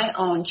that my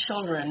own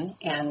children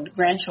and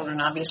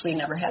grandchildren obviously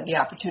never had the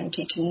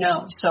opportunity to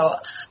know. So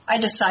I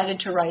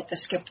decided to write the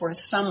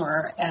Skipworth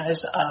Summer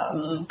as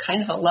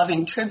kind of a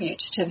loving tribute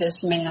to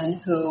this man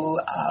who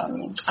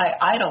I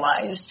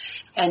idolized,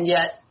 and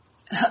yet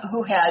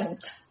who had,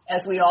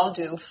 as we all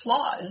do,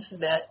 flaws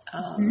that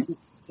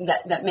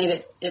that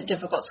made it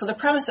difficult. So the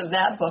premise of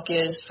that book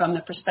is from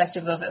the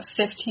perspective of a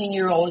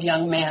 15-year-old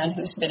young man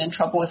who's been in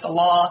trouble with the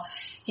law.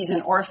 He's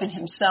an orphan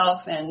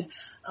himself, and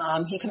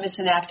he commits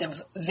an act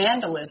of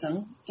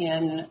vandalism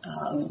in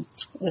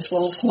this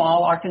little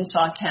small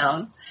Arkansas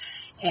town.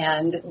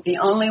 And the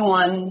only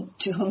one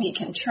to whom he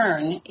can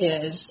turn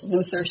is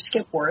Luther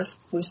Skipworth,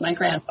 who's my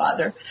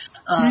grandfather.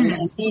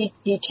 And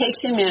he takes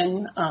him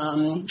in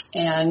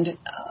and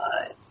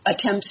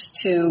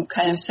attempts to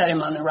kind of set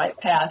him on the right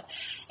path.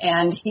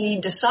 And he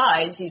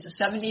decides, he's a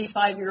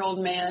 75-year-old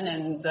man,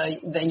 and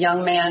the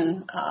young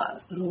man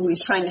who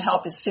he's trying to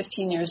help is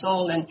 15 years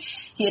old, and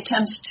he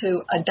attempts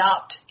to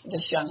adopt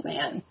this young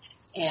man.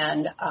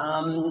 And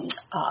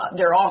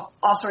there are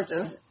all sorts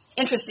of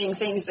interesting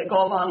things that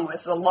go along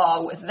with the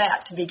law with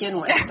that to begin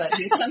with, but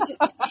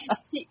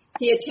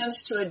he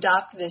attempts to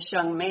adopt this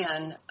young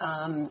man,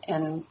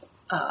 and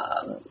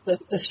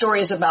the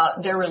story is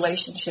about their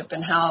relationship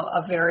and how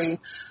a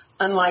very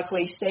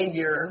unlikely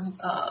savior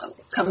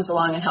comes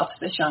along and helps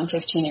this young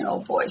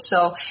 15-year-old boy.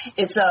 So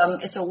it's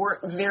a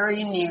work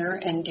very near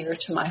and dear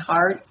to my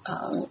heart.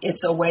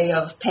 It's a way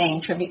of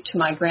paying tribute to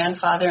my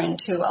grandfather and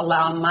to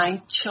allow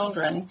my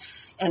children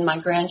and my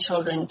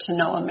grandchildren to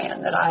know a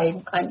man that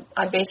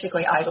I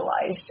basically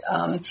idolized.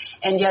 And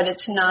yet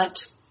it's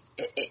not.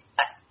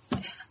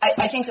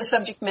 I think the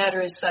subject matter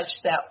is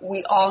such that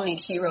we all need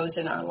heroes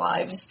in our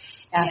lives.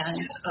 Yes.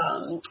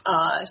 And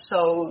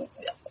so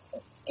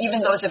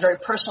even though it's a very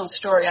personal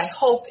story, I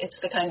hope it's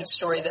the kind of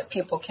story that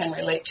people can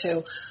relate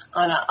to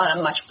on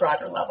a much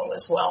broader level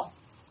as well.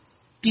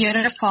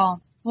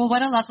 Beautiful. Well,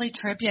 what a lovely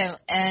tribute.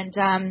 And,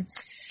 and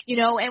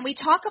we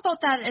talk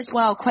about that as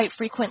well quite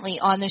frequently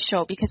on the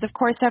show because, of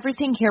course,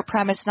 everything here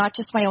premised, not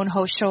just my own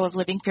host show of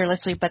Living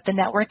Fearlessly, but the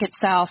network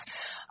itself,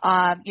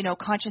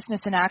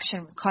 Consciousness in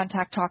Action,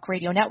 Contact Talk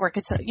Radio Network.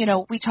 It's,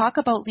 we talk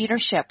about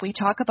leadership. We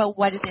talk about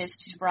what it is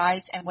to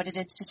rise and what it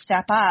is to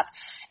step up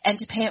and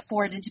to pay it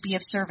forward and to be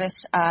of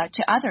service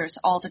to others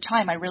all the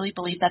time. I really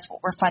believe that's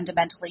what we're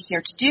fundamentally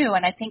here to do.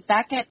 And I think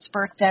that gets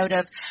birthed out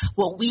of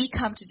what we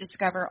come to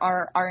discover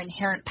are our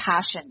inherent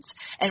passions.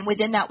 And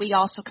within that, we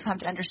also come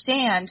to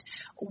understand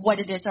what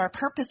it is our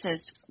purpose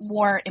is,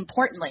 more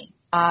importantly.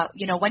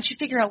 Once you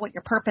figure out what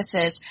your purpose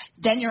is,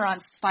 then you're on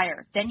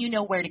fire. Then you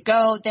know where to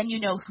go. Then you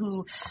know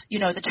who,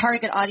 the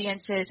target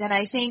audience is. And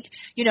I think,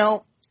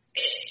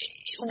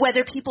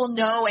 whether people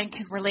know and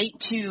can relate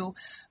to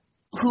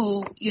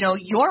who,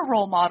 your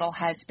role model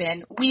has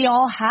been, we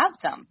all have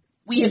them.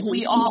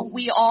 We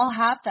all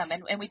have them.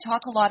 And we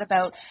talk a lot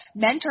about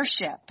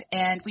mentorship,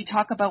 and we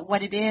talk about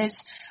what it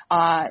is,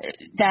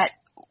 that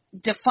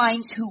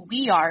defines who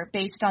we are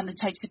based on the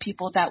types of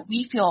people that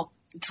we feel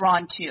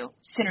drawn to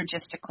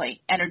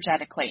synergistically,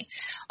 energetically.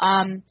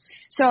 I'm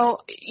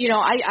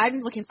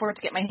looking forward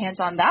to get my hands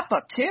on that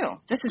book too.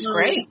 This is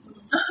great.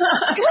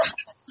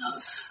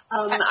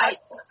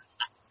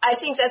 I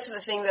think that's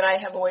the thing that I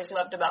have always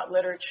loved about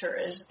literature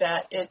is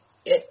that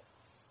it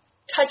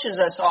touches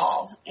us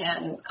all,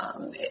 and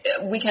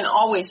we can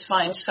always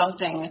find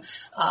something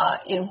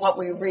in what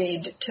we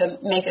read to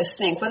make us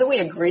think, whether we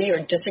agree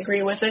or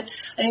disagree with it.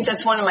 I think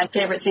that's one of my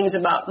favorite things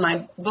about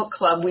my book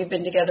club. We've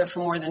been together for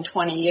more than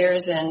 20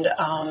 years, and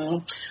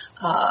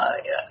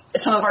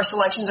some of our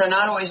selections are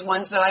not always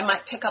ones that I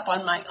might pick up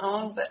on my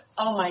own, but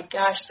oh my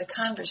gosh, the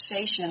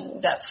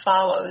conversation that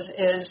follows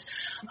is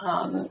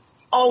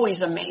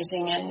always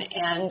amazing,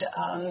 and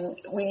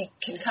we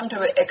can come to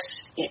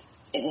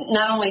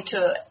not only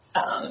to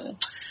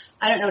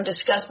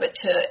discuss, but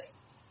to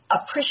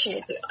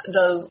appreciate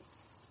the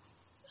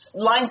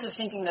lines of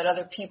thinking that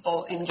other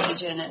people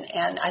engage in,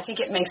 and I think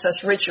it makes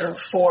us richer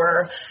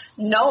for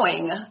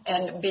knowing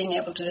and being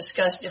able to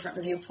discuss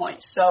different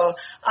viewpoints. So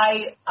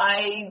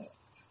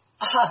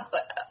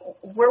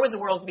where would the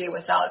world be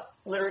without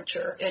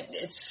literature?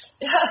 It's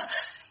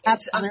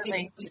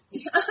absolutely.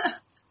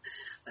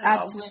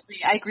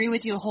 Absolutely. I agree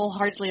with you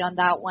wholeheartedly on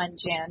that one,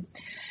 Jan.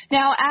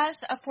 Now,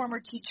 as a former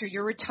teacher,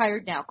 you're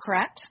retired now,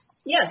 correct?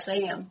 Yes, I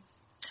am.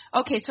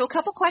 Okay, so a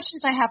couple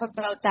questions I have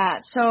about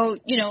that. So,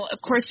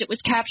 of course, it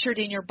was captured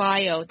in your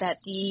bio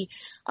that the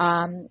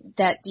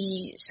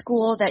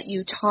school that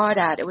you taught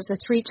at, it was a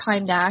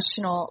 3-time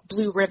national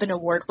Blue Ribbon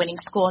Award winning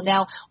school.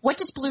 Now, what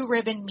does Blue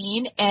Ribbon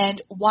mean, and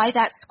why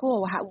that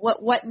school?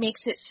 What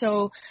makes it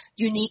so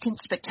unique and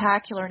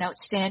spectacular and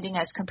outstanding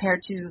as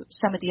compared to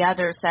some of the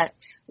others that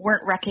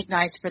weren't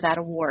recognized for that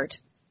award?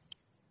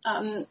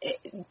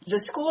 The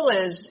school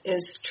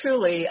is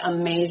truly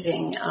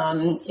amazing.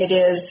 It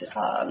is,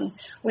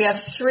 we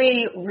have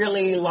 3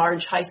 really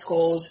large high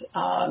schools,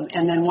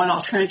 and then 1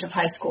 alternative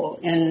high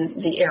school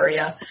in the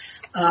area,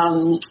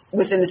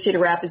 within the Cedar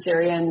Rapids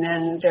area, and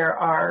then there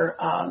are,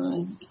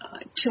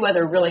 2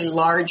 other really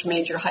large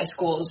major high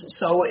schools.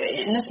 So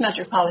in this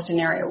metropolitan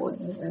area,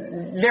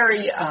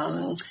 very,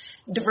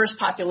 diverse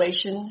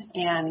population,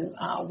 and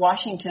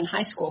Washington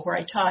High School, where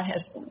I taught,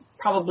 has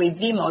probably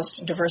the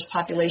most diverse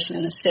population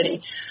in the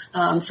city,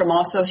 from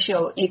all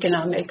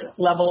socioeconomic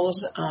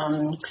levels.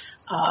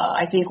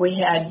 I think we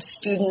had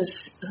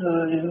students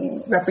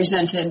who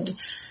represented,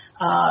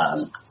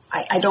 I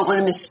don't want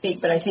to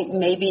misspeak, but I think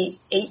maybe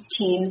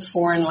 18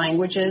 foreign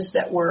languages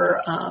that were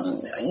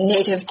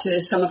native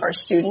to some of our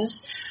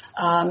students.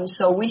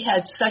 So we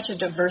had such a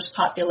diverse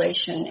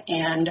population,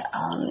 and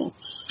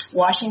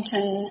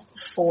Washington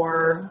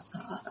for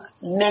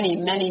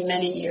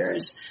many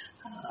years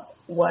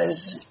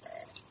was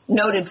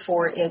noted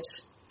for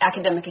its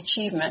academic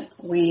achievement.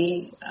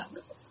 We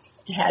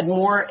had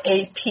more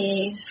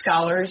AP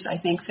scholars, I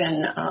think,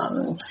 than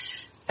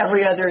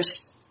every other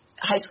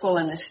high school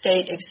in the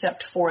state,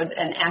 except for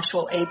an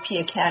actual AP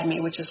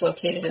academy, which is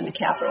located in the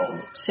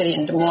capital city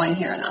in Des Moines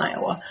here in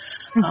Iowa.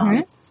 Mm-hmm.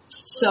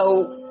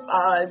 So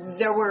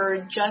there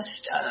were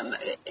just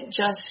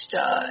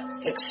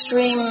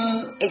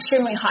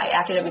extremely high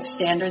academic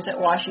standards at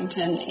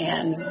Washington,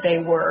 and they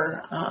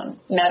were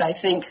met, I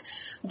think,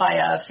 by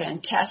a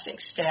fantastic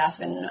staff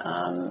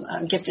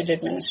and gifted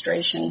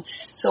administration.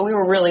 So we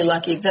were really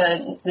lucky.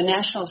 The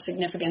national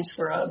significance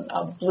for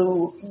a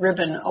Blue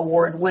Ribbon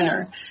Award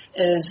winner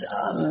is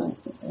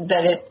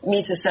that it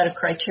meets a set of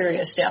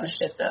criteria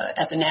established at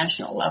the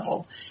national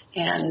level.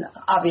 And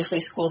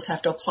obviously schools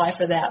have to apply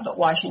for that, but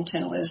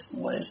Washington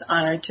was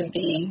honored to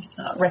be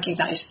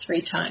recognized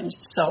 3 times.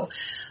 So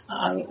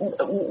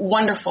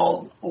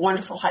wonderful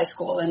high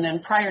school. And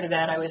then prior to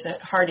that, I was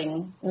at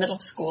Harding Middle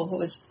School, who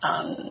was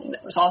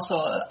also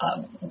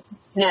a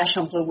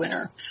national Blue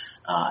winner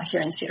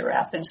here in Cedar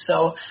Rapids.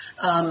 So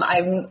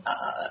I'm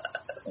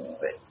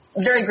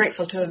very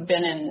grateful to have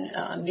been in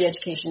the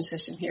education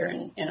system here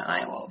in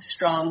Iowa.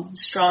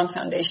 Strong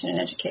foundation in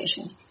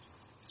education.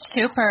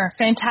 Super.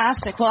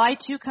 Fantastic. Well, I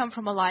too come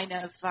from a line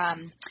of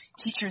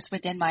teachers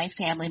within my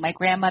family. My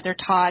grandmother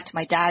taught,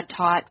 my dad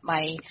taught,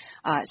 my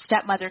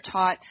stepmother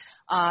taught.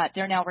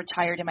 They're now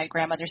retired and my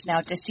grandmother's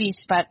now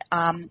deceased. But,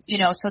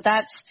 so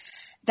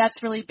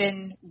that's really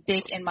been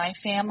big in my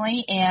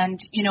family. And,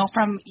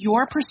 from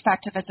your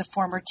perspective as a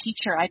former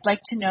teacher, I'd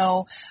like to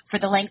know, for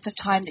the length of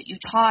time that you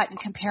taught and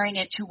comparing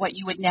it to what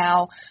you would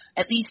now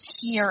at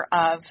least hear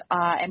of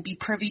and be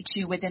privy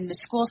to within the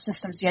school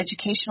systems, the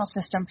educational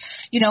system,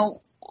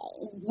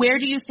 where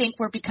do you think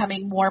we're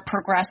becoming more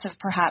progressive,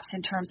 perhaps,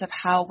 in terms of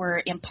how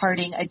we're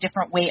imparting a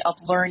different way of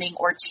learning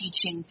or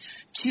teaching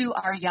to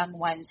our young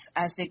ones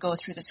as they go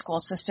through the school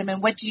system?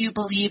 And what do you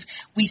believe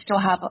we still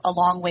have a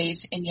long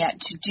ways in yet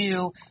to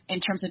do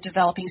in terms of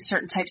developing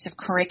certain types of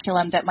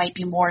curriculum that might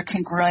be more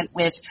congruent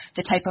with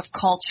the type of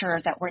culture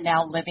that we're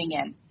now living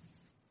in?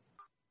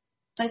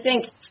 I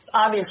think,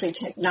 obviously,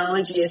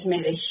 technology has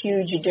made a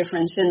huge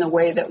difference in the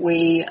way that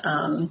we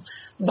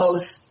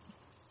both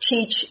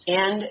teach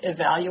and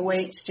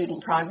evaluate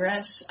student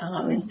progress.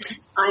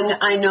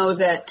 I know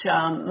that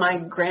my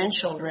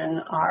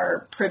grandchildren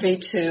are privy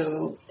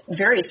to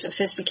very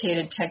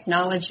sophisticated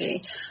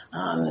technology,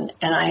 and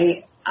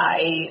I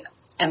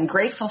am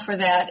grateful for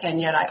that,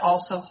 and yet I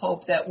also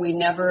hope that we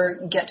never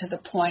get to the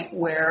point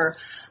where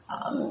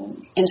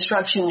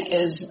instruction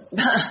is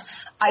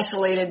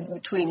isolated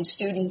between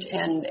student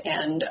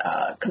and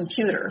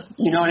computer.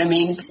 You know what I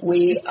mean?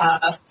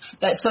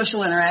 That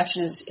social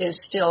interaction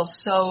is still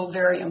so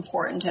very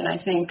important. And I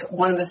think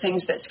one of the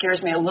things that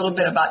scares me a little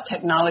bit about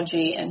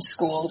technology in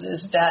schools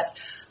is that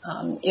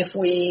if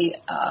we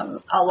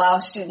allow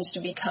students to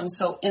become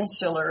so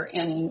insular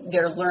in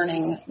their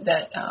learning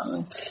that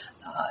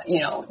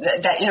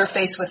that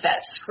interface with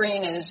that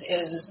screen is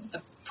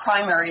the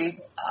primary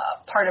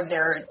part of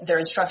their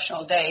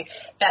instructional day,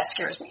 that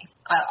scares me.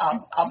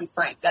 I'll be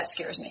frank, that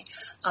scares me.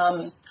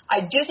 I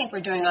do think we're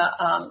doing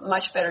a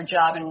much better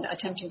job in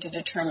attempting to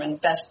determine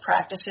best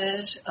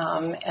practices,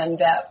 and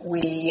that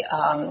we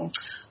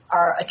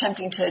are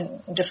attempting to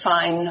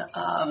define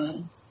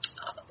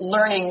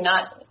learning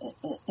not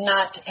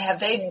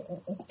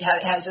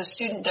has a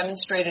student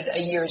demonstrated a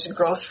year's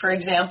growth, for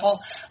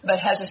example, but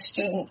has a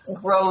student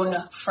grown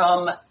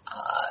from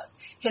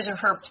his or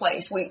her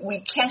place. We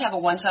can't have a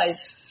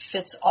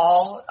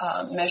one-size-fits-all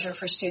measure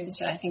for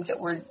students, and I think that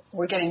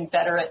we're getting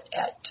better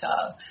at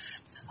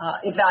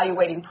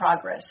evaluating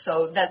progress.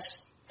 So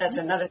that's That's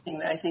another thing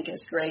that I think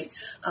is great.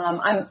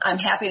 I'm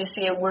happy to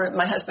see it.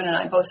 My husband and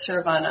I both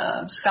serve on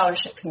a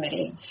scholarship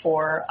committee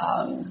for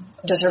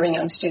deserving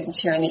young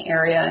students here in the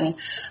area,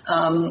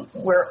 and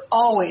we're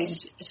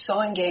always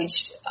so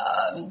engaged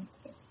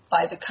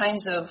by the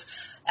kinds of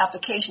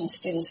applications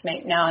students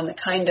make now and the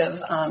kind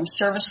of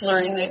service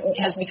learning that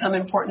has become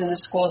important in the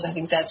schools. I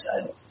think that's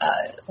a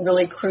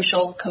really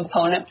crucial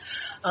component.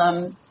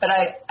 But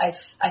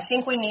I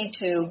think we need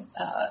to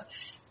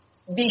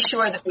be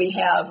sure that we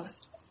have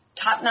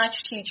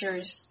top-notch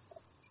teachers,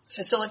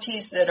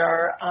 facilities that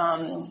are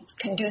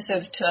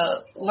conducive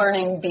to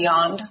learning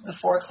beyond the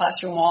four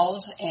classroom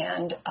walls,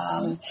 and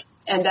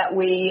that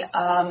we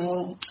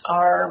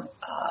are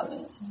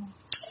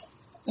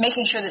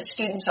making sure that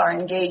students are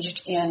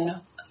engaged in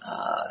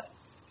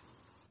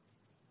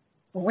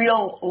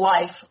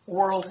real-life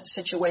world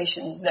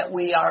situations, that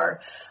we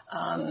are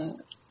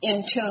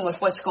in tune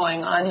with what's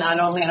going on, not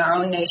only in our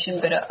own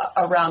nation, but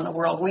around the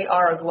world. We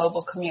are a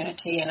global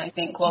community, and I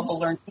think global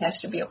learning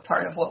has to be a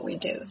part of what we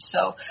do.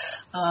 So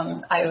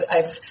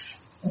I've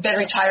been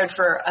retired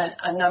for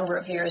a number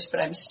of years,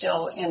 but I'm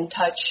still in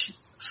touch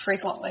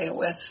frequently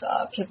with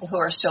people who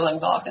are still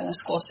involved in the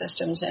school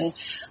systems, and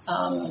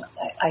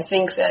I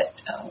think that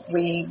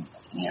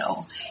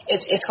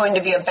it's going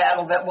to be a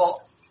battle that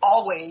will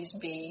always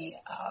be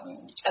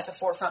at the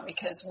forefront,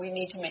 because we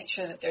need to make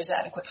sure that there's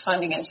adequate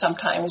funding, and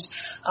sometimes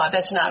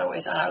that's not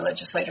always on our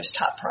legislators'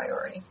 top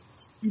priority.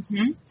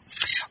 Mm-hmm.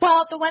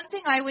 Well, the one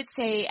thing I would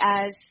say,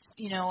 as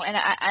and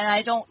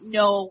I don't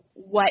know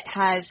what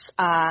has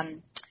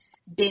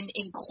been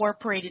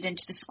incorporated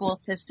into the school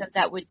system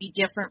that would be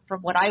different from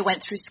what I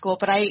went through school.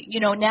 But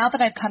now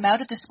that I've come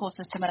out of the school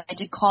system, and I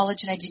did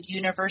college and I did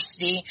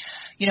university,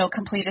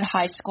 completed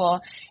high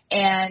school,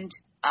 and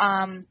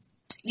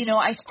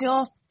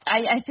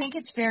I think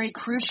it's very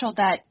crucial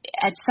that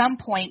at some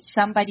point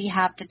somebody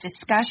have the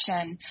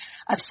discussion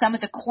of some of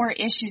the core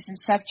issues and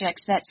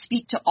subjects that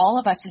speak to all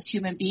of us as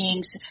human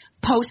beings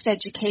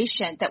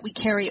post-education, that we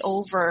carry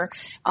over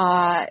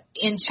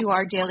into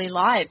our daily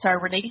lives, our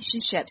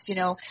relationships.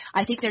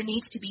 I think there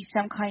needs to be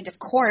some kind of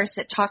course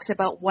that talks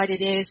about what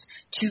it is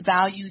to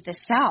value the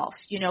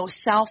self,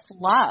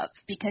 self-love,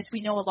 because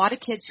we know a lot of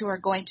kids who are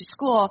going to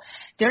school,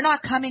 they're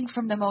not coming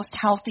from the most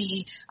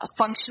healthy,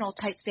 functional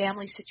type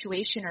family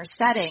situation or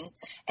setting.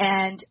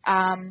 And,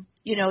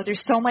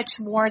 there's so much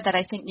more that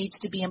I think needs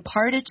to be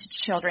imparted to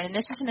children. And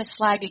this isn't a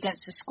slag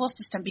against the school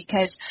system,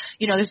 because,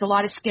 there's a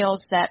lot of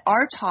skills that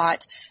are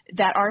taught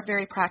that are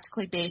very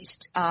practically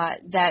based,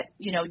 that,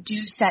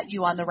 do set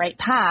you on the right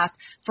path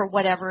for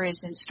whatever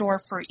is in store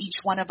for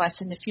each one of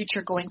us in the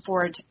future going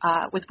forward,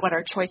 with what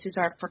our choices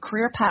are for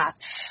career path.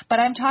 But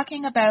I'm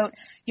talking about,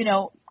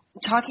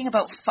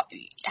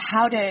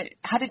 how to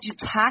do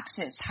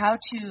taxes, how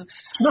to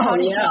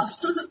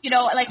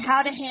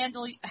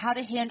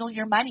handle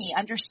your money,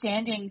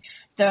 understanding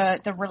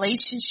the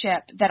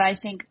relationship that I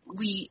think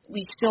we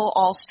still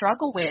all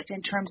struggle with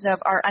in terms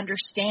of our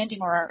understanding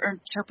or our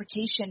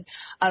interpretation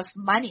of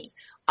money.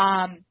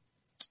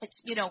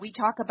 It's, we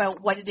talk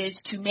about what it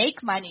is to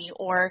make money,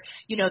 or,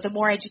 the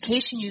more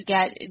education you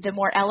get, the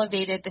more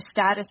elevated the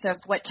status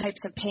of what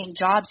types of paying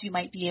jobs you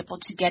might be able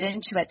to get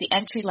into at the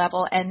entry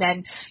level. And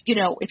then,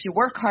 if you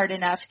work hard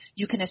enough,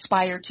 you can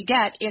aspire to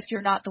get, if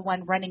you're not the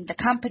one running the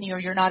company or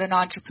you're not an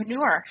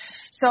entrepreneur.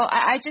 So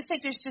I just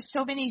think there's just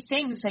so many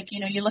things, like,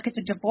 you look at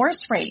the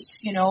divorce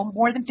rates,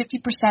 more than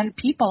 50% of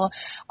people,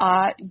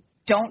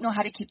 don't know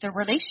how to keep their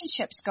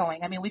relationships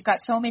going. I mean, we've got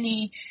so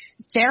many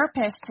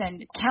therapists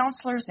and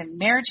counselors and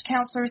marriage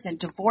counselors and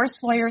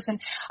divorce lawyers,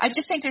 and I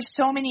just think there's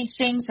so many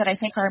things that I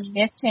think are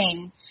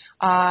missing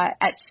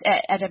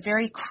at a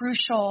very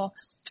crucial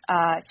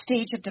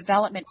stage of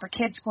development for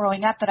kids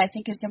growing up, that I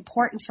think is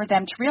important for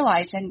them to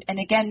realize. And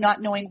again,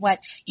 not knowing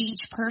what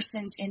each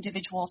person's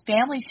individual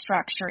family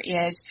structure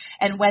is,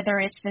 and whether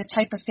it's the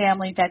type of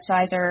family that's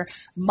either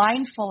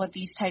mindful of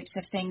these types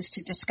of things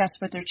to discuss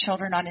with their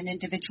children on an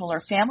individual or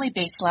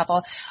family-based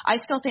level. I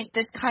still think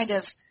this kind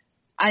of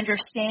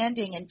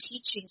understanding and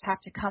teachings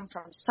have to come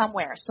from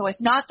somewhere. So if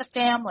not the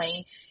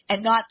family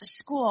and not the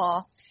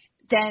school,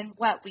 then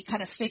what? We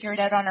kind of figure it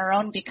out on our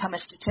own, become a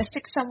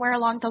statistic somewhere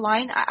along the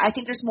line. I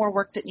think there's more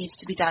work that needs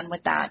to be done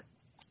with that.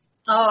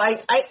 Oh,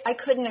 I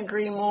couldn't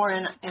agree more.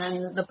 And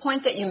the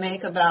point that you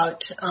make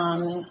about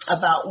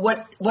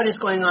what is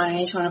going on in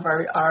each one of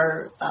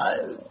our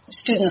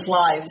students'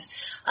 lives,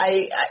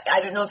 I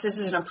don't know if this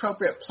is an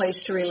appropriate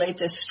place to relate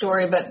this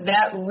story, but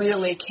that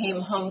really came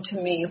home to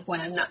me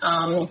when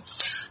I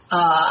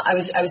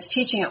was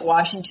teaching at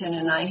Washington,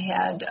 and I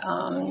had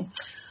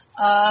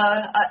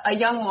a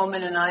young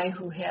woman and I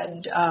who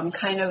had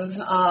kind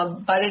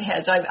of butted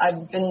heads.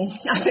 I've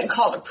been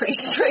called a pretty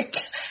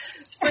strict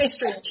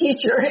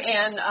teacher,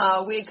 and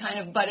we had kind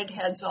of butted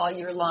heads all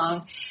year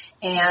long.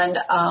 And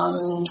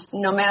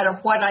no matter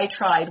what I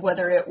tried,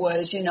 whether it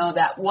was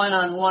that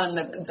one-on-one,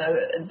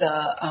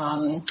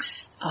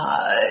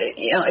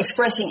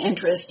 expressing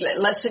interest,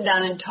 let's sit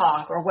down and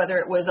talk, or whether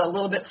it was a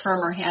little bit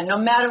firmer hand, no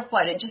matter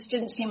what, it just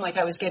didn't seem like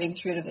I was getting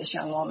through to this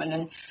young woman.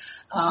 And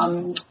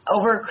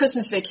Over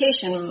Christmas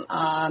vacation,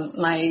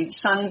 my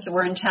sons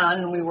were in town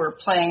and we were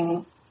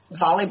playing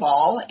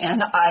volleyball,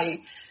 and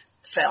I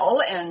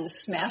fell and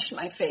smashed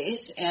my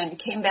face and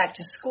came back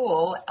to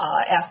school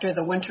after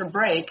the winter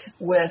break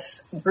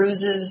with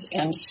bruises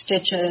and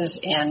stitches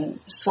and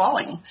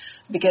swelling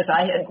because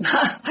I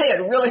had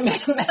really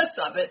made a mess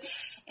of it.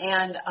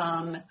 And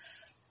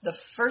the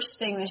first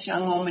thing this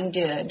young woman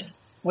did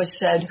was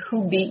said,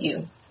 "Who beat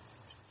you?"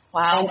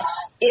 Wow. And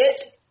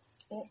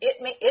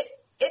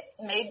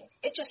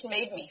it just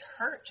made me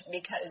hurt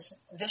because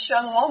this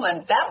young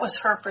woman, that was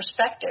her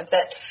perspective,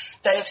 that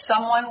if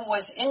someone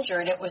was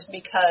injured, it was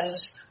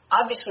because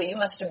obviously you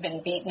must have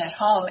been beaten at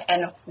home.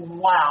 And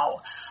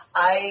wow,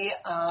 I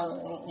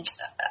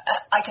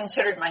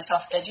considered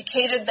myself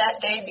educated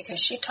that day because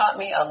she taught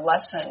me a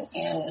lesson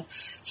in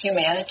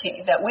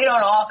humanity, that we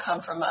don't all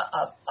come from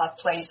a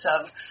place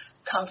of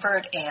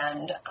comfort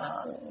and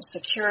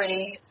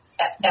security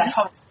at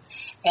home.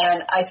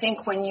 And I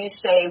think when you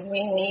say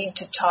we need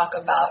to talk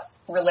about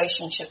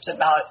relationships,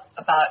 about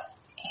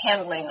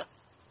handling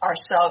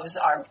ourselves,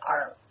 our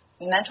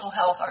mental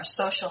health, our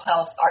social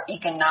health, our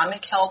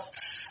economic health,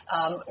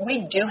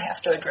 we do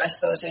have to address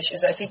those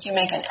issues. I think you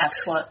make an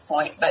excellent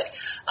point, but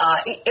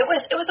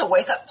it was a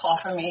wake-up call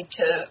for me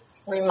to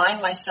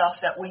remind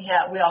myself that we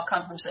all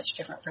come from such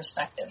different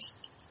perspectives.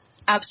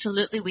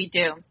 Absolutely, we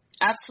do.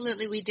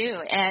 Absolutely, we do.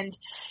 And,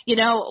 you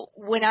know,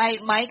 when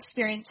my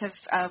experience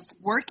of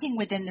working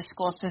within the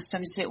school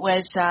systems, it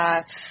was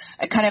a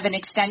kind of an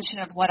extension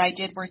of what I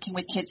did working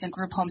with kids in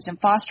group homes and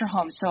foster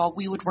homes. So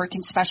we would work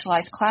in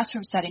specialized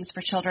classroom settings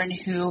for children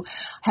who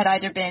had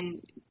either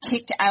been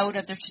kicked out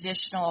of their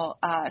traditional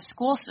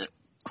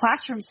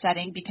classroom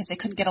setting because they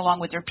couldn't get along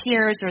with their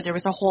peers, or there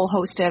was a whole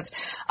host of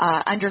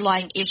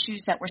underlying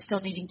issues that were still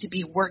needing to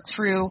be worked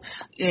through,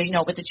 you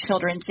know, with the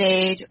children's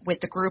aid, with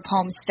the group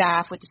home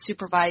staff, with the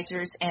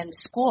supervisors and the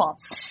school.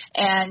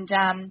 And,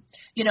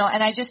 you know,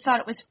 and I just thought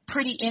it was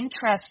pretty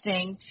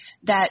interesting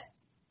that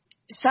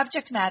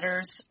subject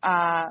matters,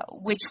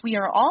 which we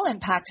are all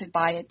impacted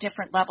by at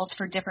different levels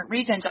for different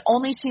reasons,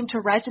 only seem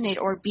to resonate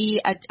or be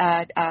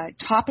a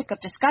topic of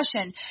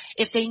discussion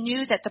if they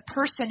knew that the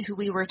person who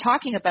we were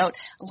talking about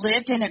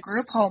lived in a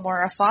group home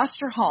or a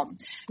foster home.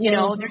 You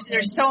know,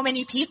 there's so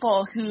many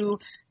people who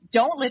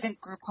don't live in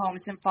group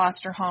homes and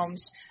foster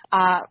homes,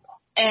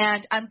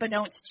 and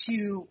unbeknownst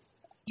to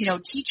you know,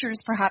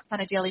 teachers perhaps on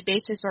a daily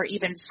basis, or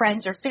even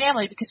friends or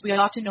family, because we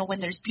often know when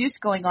there's abuse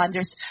going on,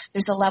 there's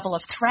a level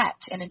of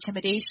threat and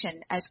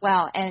intimidation as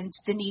well, and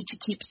the need to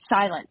keep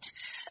silent.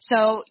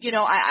 So, you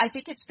know, I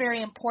think it's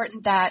very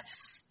important that,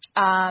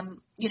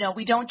 you know,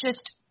 we don't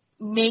just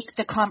make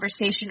the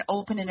conversation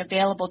open and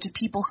available to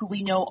people who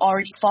we know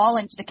already fall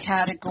into the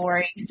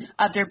category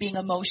of there being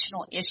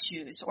emotional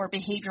issues or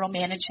behavioral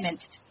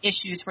management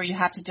issues where you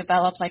have to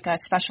develop like a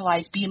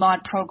specialized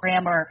BMOD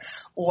program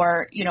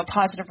or you know,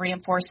 positive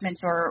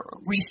reinforcements, or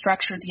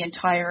restructure the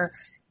entire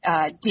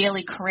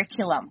daily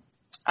curriculum.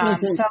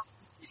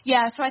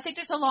 So I think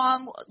there's a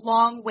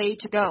long way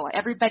to go.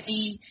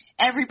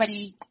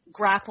 Everybody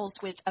grapples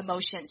with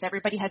emotions.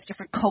 Everybody has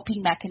different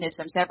coping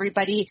mechanisms.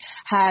 Everybody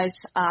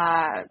has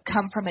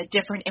come from a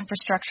different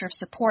infrastructure of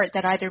support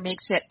that either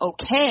makes it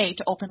okay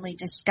to openly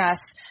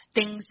discuss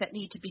things that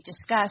need to be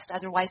discussed.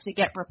 Otherwise, they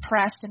get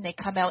repressed and they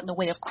come out in the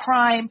way of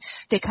crime.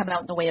 They come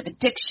out in the way of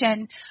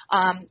addiction.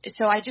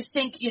 So I just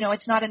think, you know,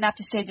 it's not enough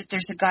to say that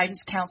there's a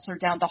guidance counselor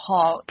down the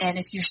hall. And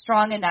if you're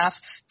strong enough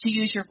to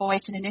use your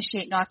voice and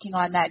initiate knocking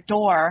on that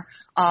door,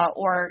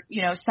 or,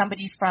 you know,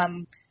 somebody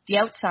from the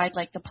outside,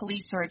 like the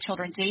police or a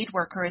children's aid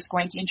worker, is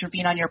going to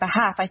intervene on your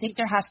behalf, I think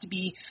there has to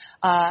be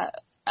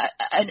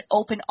an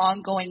open,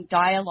 ongoing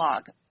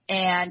dialogue.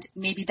 And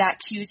maybe that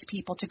cues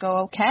people to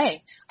go,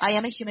 okay, I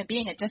am a human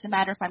being. It doesn't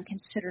matter if I'm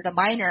considered a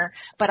minor,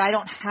 but I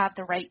don't have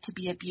the right to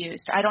be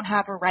abused. I don't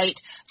have a right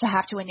to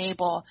have to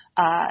enable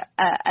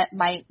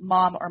my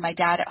mom or my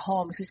dad at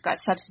home who's got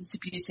substance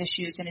abuse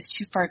issues and is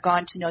too far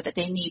gone to know that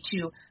they need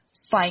to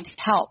find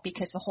help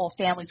because the whole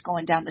family's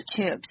going down the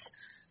tubes,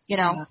 you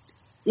know?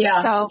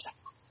 Yeah. So.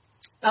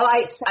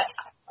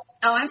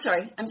 I'm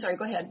sorry.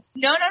 Go ahead.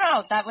 No.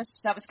 That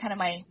was kind of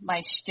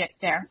my shtick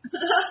there.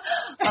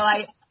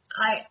 Well,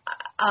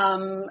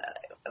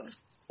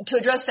 to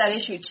address that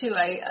issue too,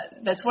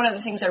 that's one of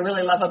the things I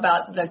really love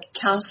about the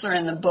counselor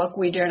in the book,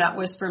 We Dare Not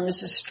Whisper,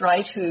 Mrs.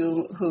 Strite,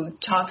 who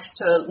talks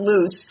to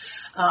Luce.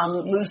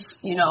 Luce,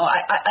 you know,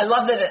 I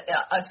love that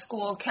a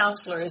school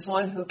counselor is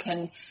one who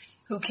can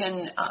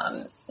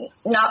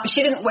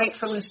she didn't wait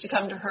for Luce to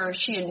come to her.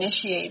 She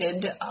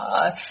initiated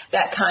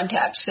that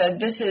contact, said,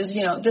 this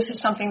is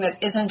something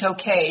that isn't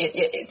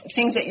okay.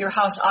 Things at your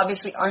house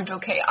obviously aren't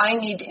okay. I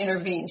need to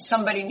intervene.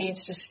 Somebody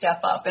needs to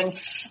step up. And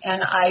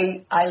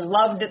I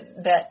loved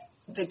that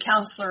the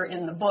counselor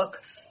in the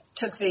book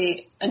took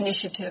the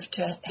initiative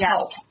to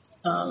help.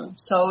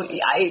 So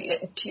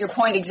to your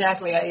point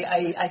exactly,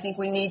 I think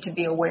we need to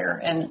be aware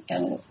and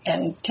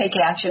take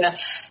action.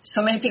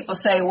 So many people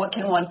say, what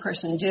can one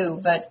person do?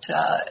 But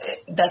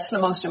that's the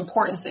most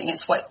important thing.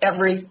 It's what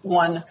every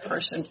one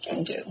person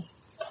can do.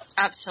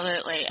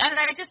 Absolutely. And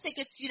I just think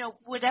it's,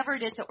 whatever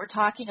it is that we're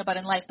talking about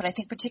in life, but I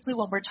think particularly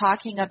when we're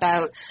talking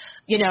about,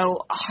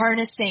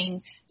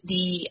 harnessing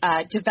the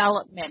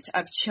development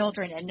of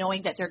children and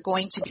knowing that they're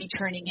going to be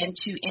turning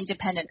into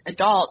independent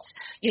adults,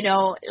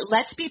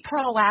 let's be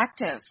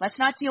proactive. Let's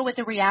not deal with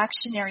the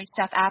reactionary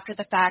stuff after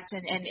the fact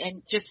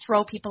and just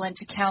throw people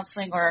into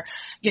counseling or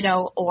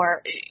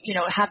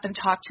have them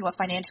talk to a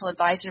financial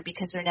advisor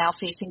because they're now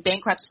facing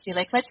bankruptcy.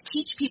 Like, let's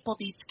teach people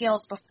these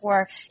skills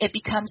before it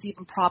becomes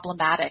even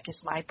problematic,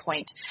 is my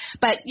point.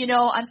 But,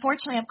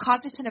 unfortunately, I'm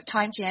cognizant of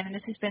time, Jan, and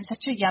this has been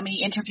such a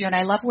yummy interview, and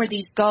I love where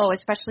these go,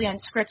 especially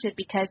unscripted,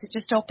 because it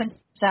just opens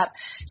up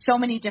so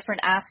many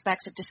different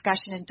aspects of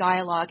discussion and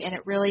dialogue, and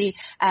it really,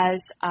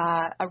 as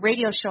a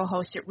radio show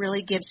host, it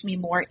really gives me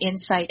more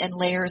insight and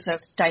layers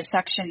of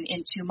dissection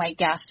into my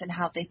guests and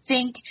how they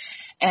think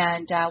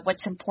and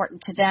what's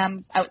important to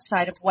them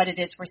outside of what it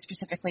is we're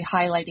specifically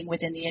highlighting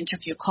within the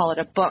interview. Call it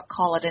a book,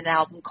 call it an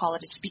album, call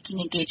it a speaking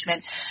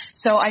engagement.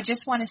 So I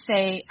just want to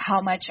say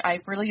how much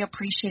I've really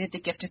appreciated the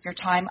gift of your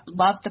time.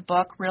 Love the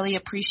book, really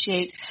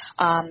appreciate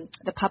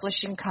the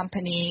publishing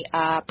company,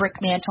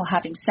 Brick Mantle,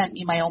 having sent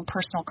me my own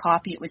personal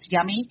copy. It was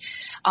yummy.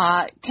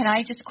 Can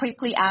I just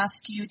quickly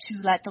ask you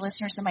to let the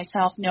listeners and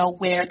myself know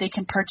where they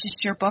can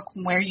purchase your book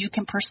and where you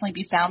can personally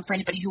be found for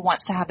anybody who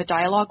wants to have a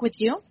dialogue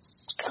with you?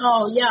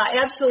 Oh,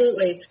 yeah,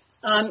 absolutely.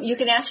 You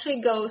can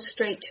actually go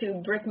straight to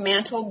Brick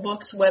Mantle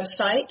Books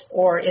website,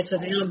 or it's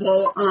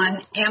available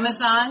on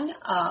Amazon,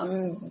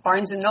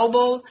 Barnes &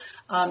 Noble,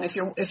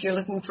 if you're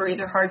looking for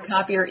either hard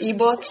copy or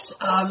ebooks.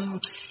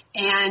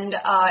 And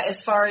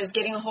as far as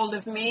getting a hold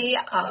of me,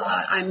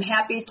 I'm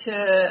happy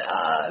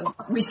to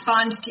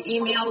respond to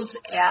emails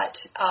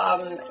at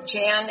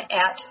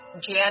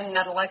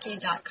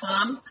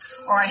jan@jannedelecki.com,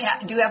 or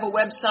I do have a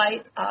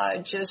website,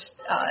 just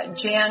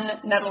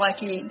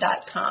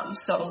jannedelecki.com.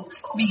 So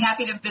I'll be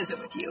happy to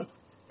visit with you.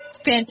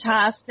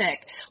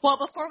 Fantastic. Well,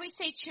 before we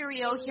say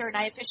cheerio here, and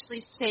I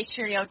officially say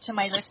cheerio to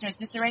my listeners,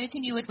 is there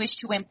anything you would wish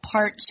to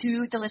impart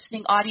to the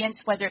listening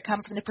audience, whether it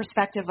comes from the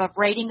perspective of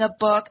writing a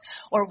book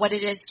or what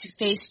it is to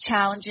face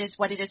challenges,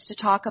 what it is to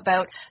talk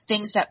about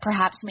things that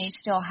perhaps may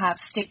still have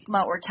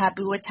stigma or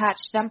taboo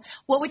attached to them?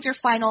 What would your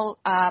final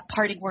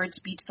parting words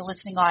be to the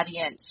listening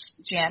audience,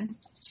 Jan?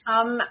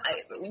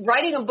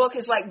 Writing a book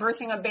is like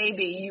birthing a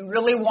baby. You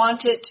really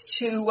want it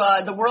to,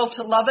 the world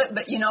to love it,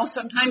 but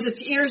sometimes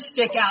its ears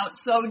stick out.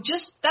 So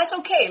that's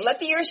okay. Let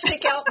the ears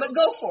stick out, but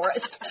go for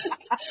it.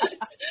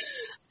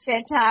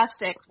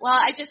 Fantastic. Well,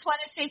 I just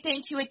want to say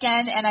thank you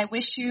again, and I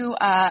wish you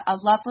a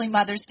lovely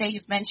Mother's Day.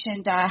 You've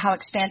mentioned how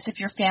expansive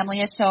your family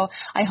is, so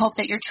I hope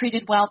that you're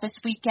treated well this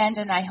weekend,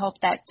 and I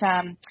hope that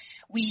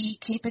we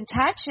keep in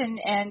touch, and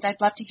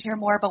I'd love to hear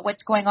more about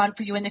what's going on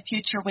for you in the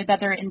future with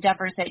other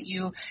endeavors that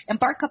you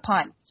embark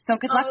upon. So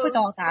good luck with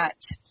all that.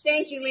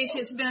 Thank you, Lisa.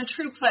 It's been a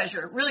true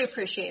pleasure. Really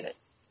appreciate it.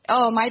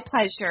 Oh, my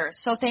pleasure.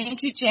 So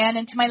thank you, Jan.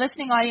 And to my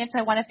listening audience,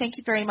 I want to thank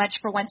you very much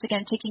for once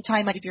again taking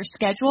time out of your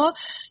schedule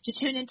to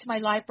tune into my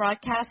live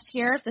broadcast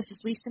here. This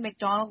is Lisa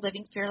McDonald,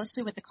 Living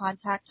Fearlessly with the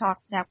Contact Talk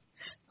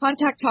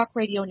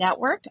Radio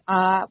Network.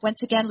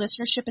 Once again,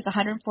 listenership is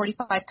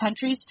 145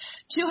 countries,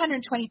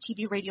 220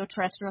 TV, radio,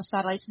 terrestrial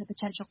satellites, and the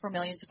potential for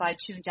millions of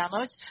iTunes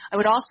downloads. I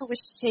would also wish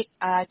to take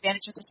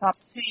advantage of this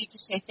opportunity to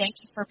say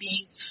thank you for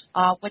being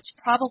what's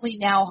probably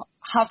now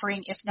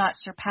hovering, if not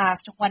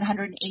surpassed,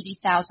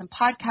 180,000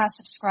 podcast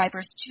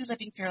subscribers to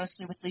Living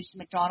Fearlessly with Lisa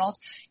McDonald.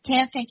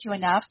 Can't thank you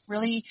enough.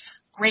 Really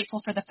grateful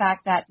for the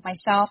fact that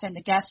myself and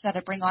the guests that I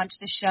bring onto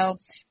the show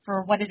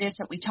for what it is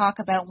that we talk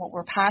about and what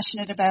we're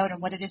passionate about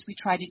and what it is we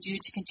try to do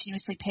to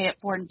continuously pay it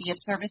forward and be of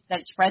service,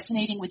 that it's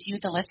resonating with you,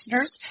 the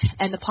listeners,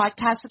 and the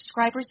podcast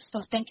subscribers. So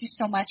thank you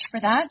so much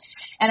for that.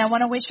 And I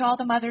want to wish all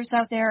the mothers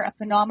out there a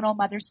phenomenal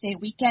Mother's Day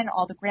weekend,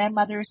 all the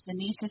grandmothers, the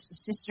nieces, the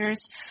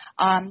sisters,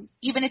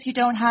 even if you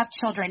don't have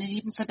children, and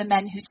even for the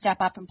men who step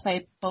up and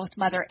play both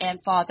mother and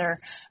father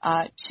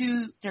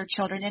to their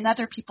children and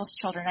other people's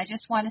children. I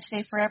just want to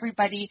say for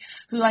everybody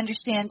who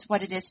understands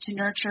what it is to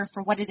nurture,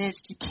 for what it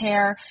is to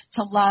care,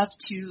 to love,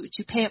 to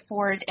pay it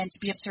forward, and to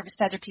be of service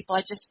to other people,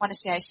 I just want to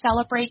say I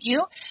celebrate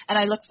you, and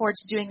I look forward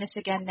to doing this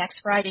again next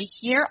Friday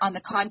here on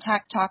the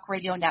Contact Talk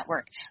Radio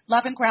Network.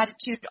 Love and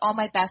gratitude. All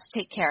my best.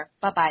 Take care.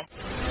 Bye-bye.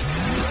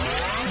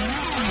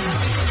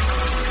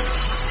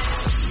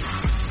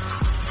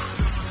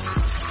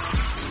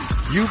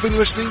 You've been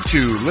listening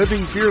to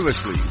Living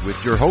Fearlessly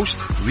with your host,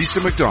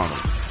 Lisa McDonald.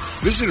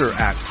 Visit her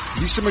at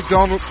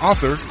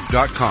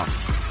lisamcdonaldauthor.com.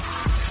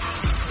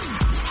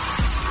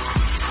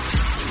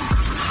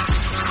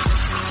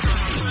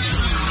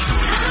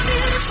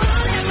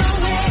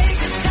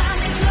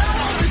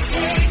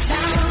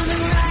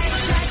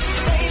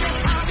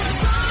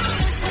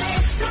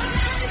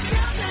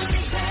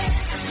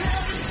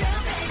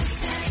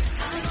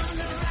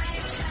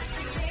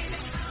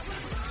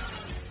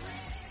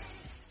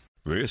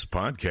 This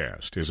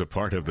podcast is a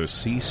part of the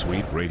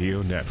C-Suite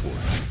Radio Network.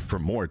 For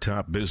more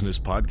top business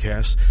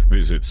podcasts,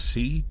 visit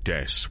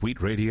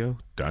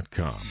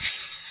c-suiteradio.com.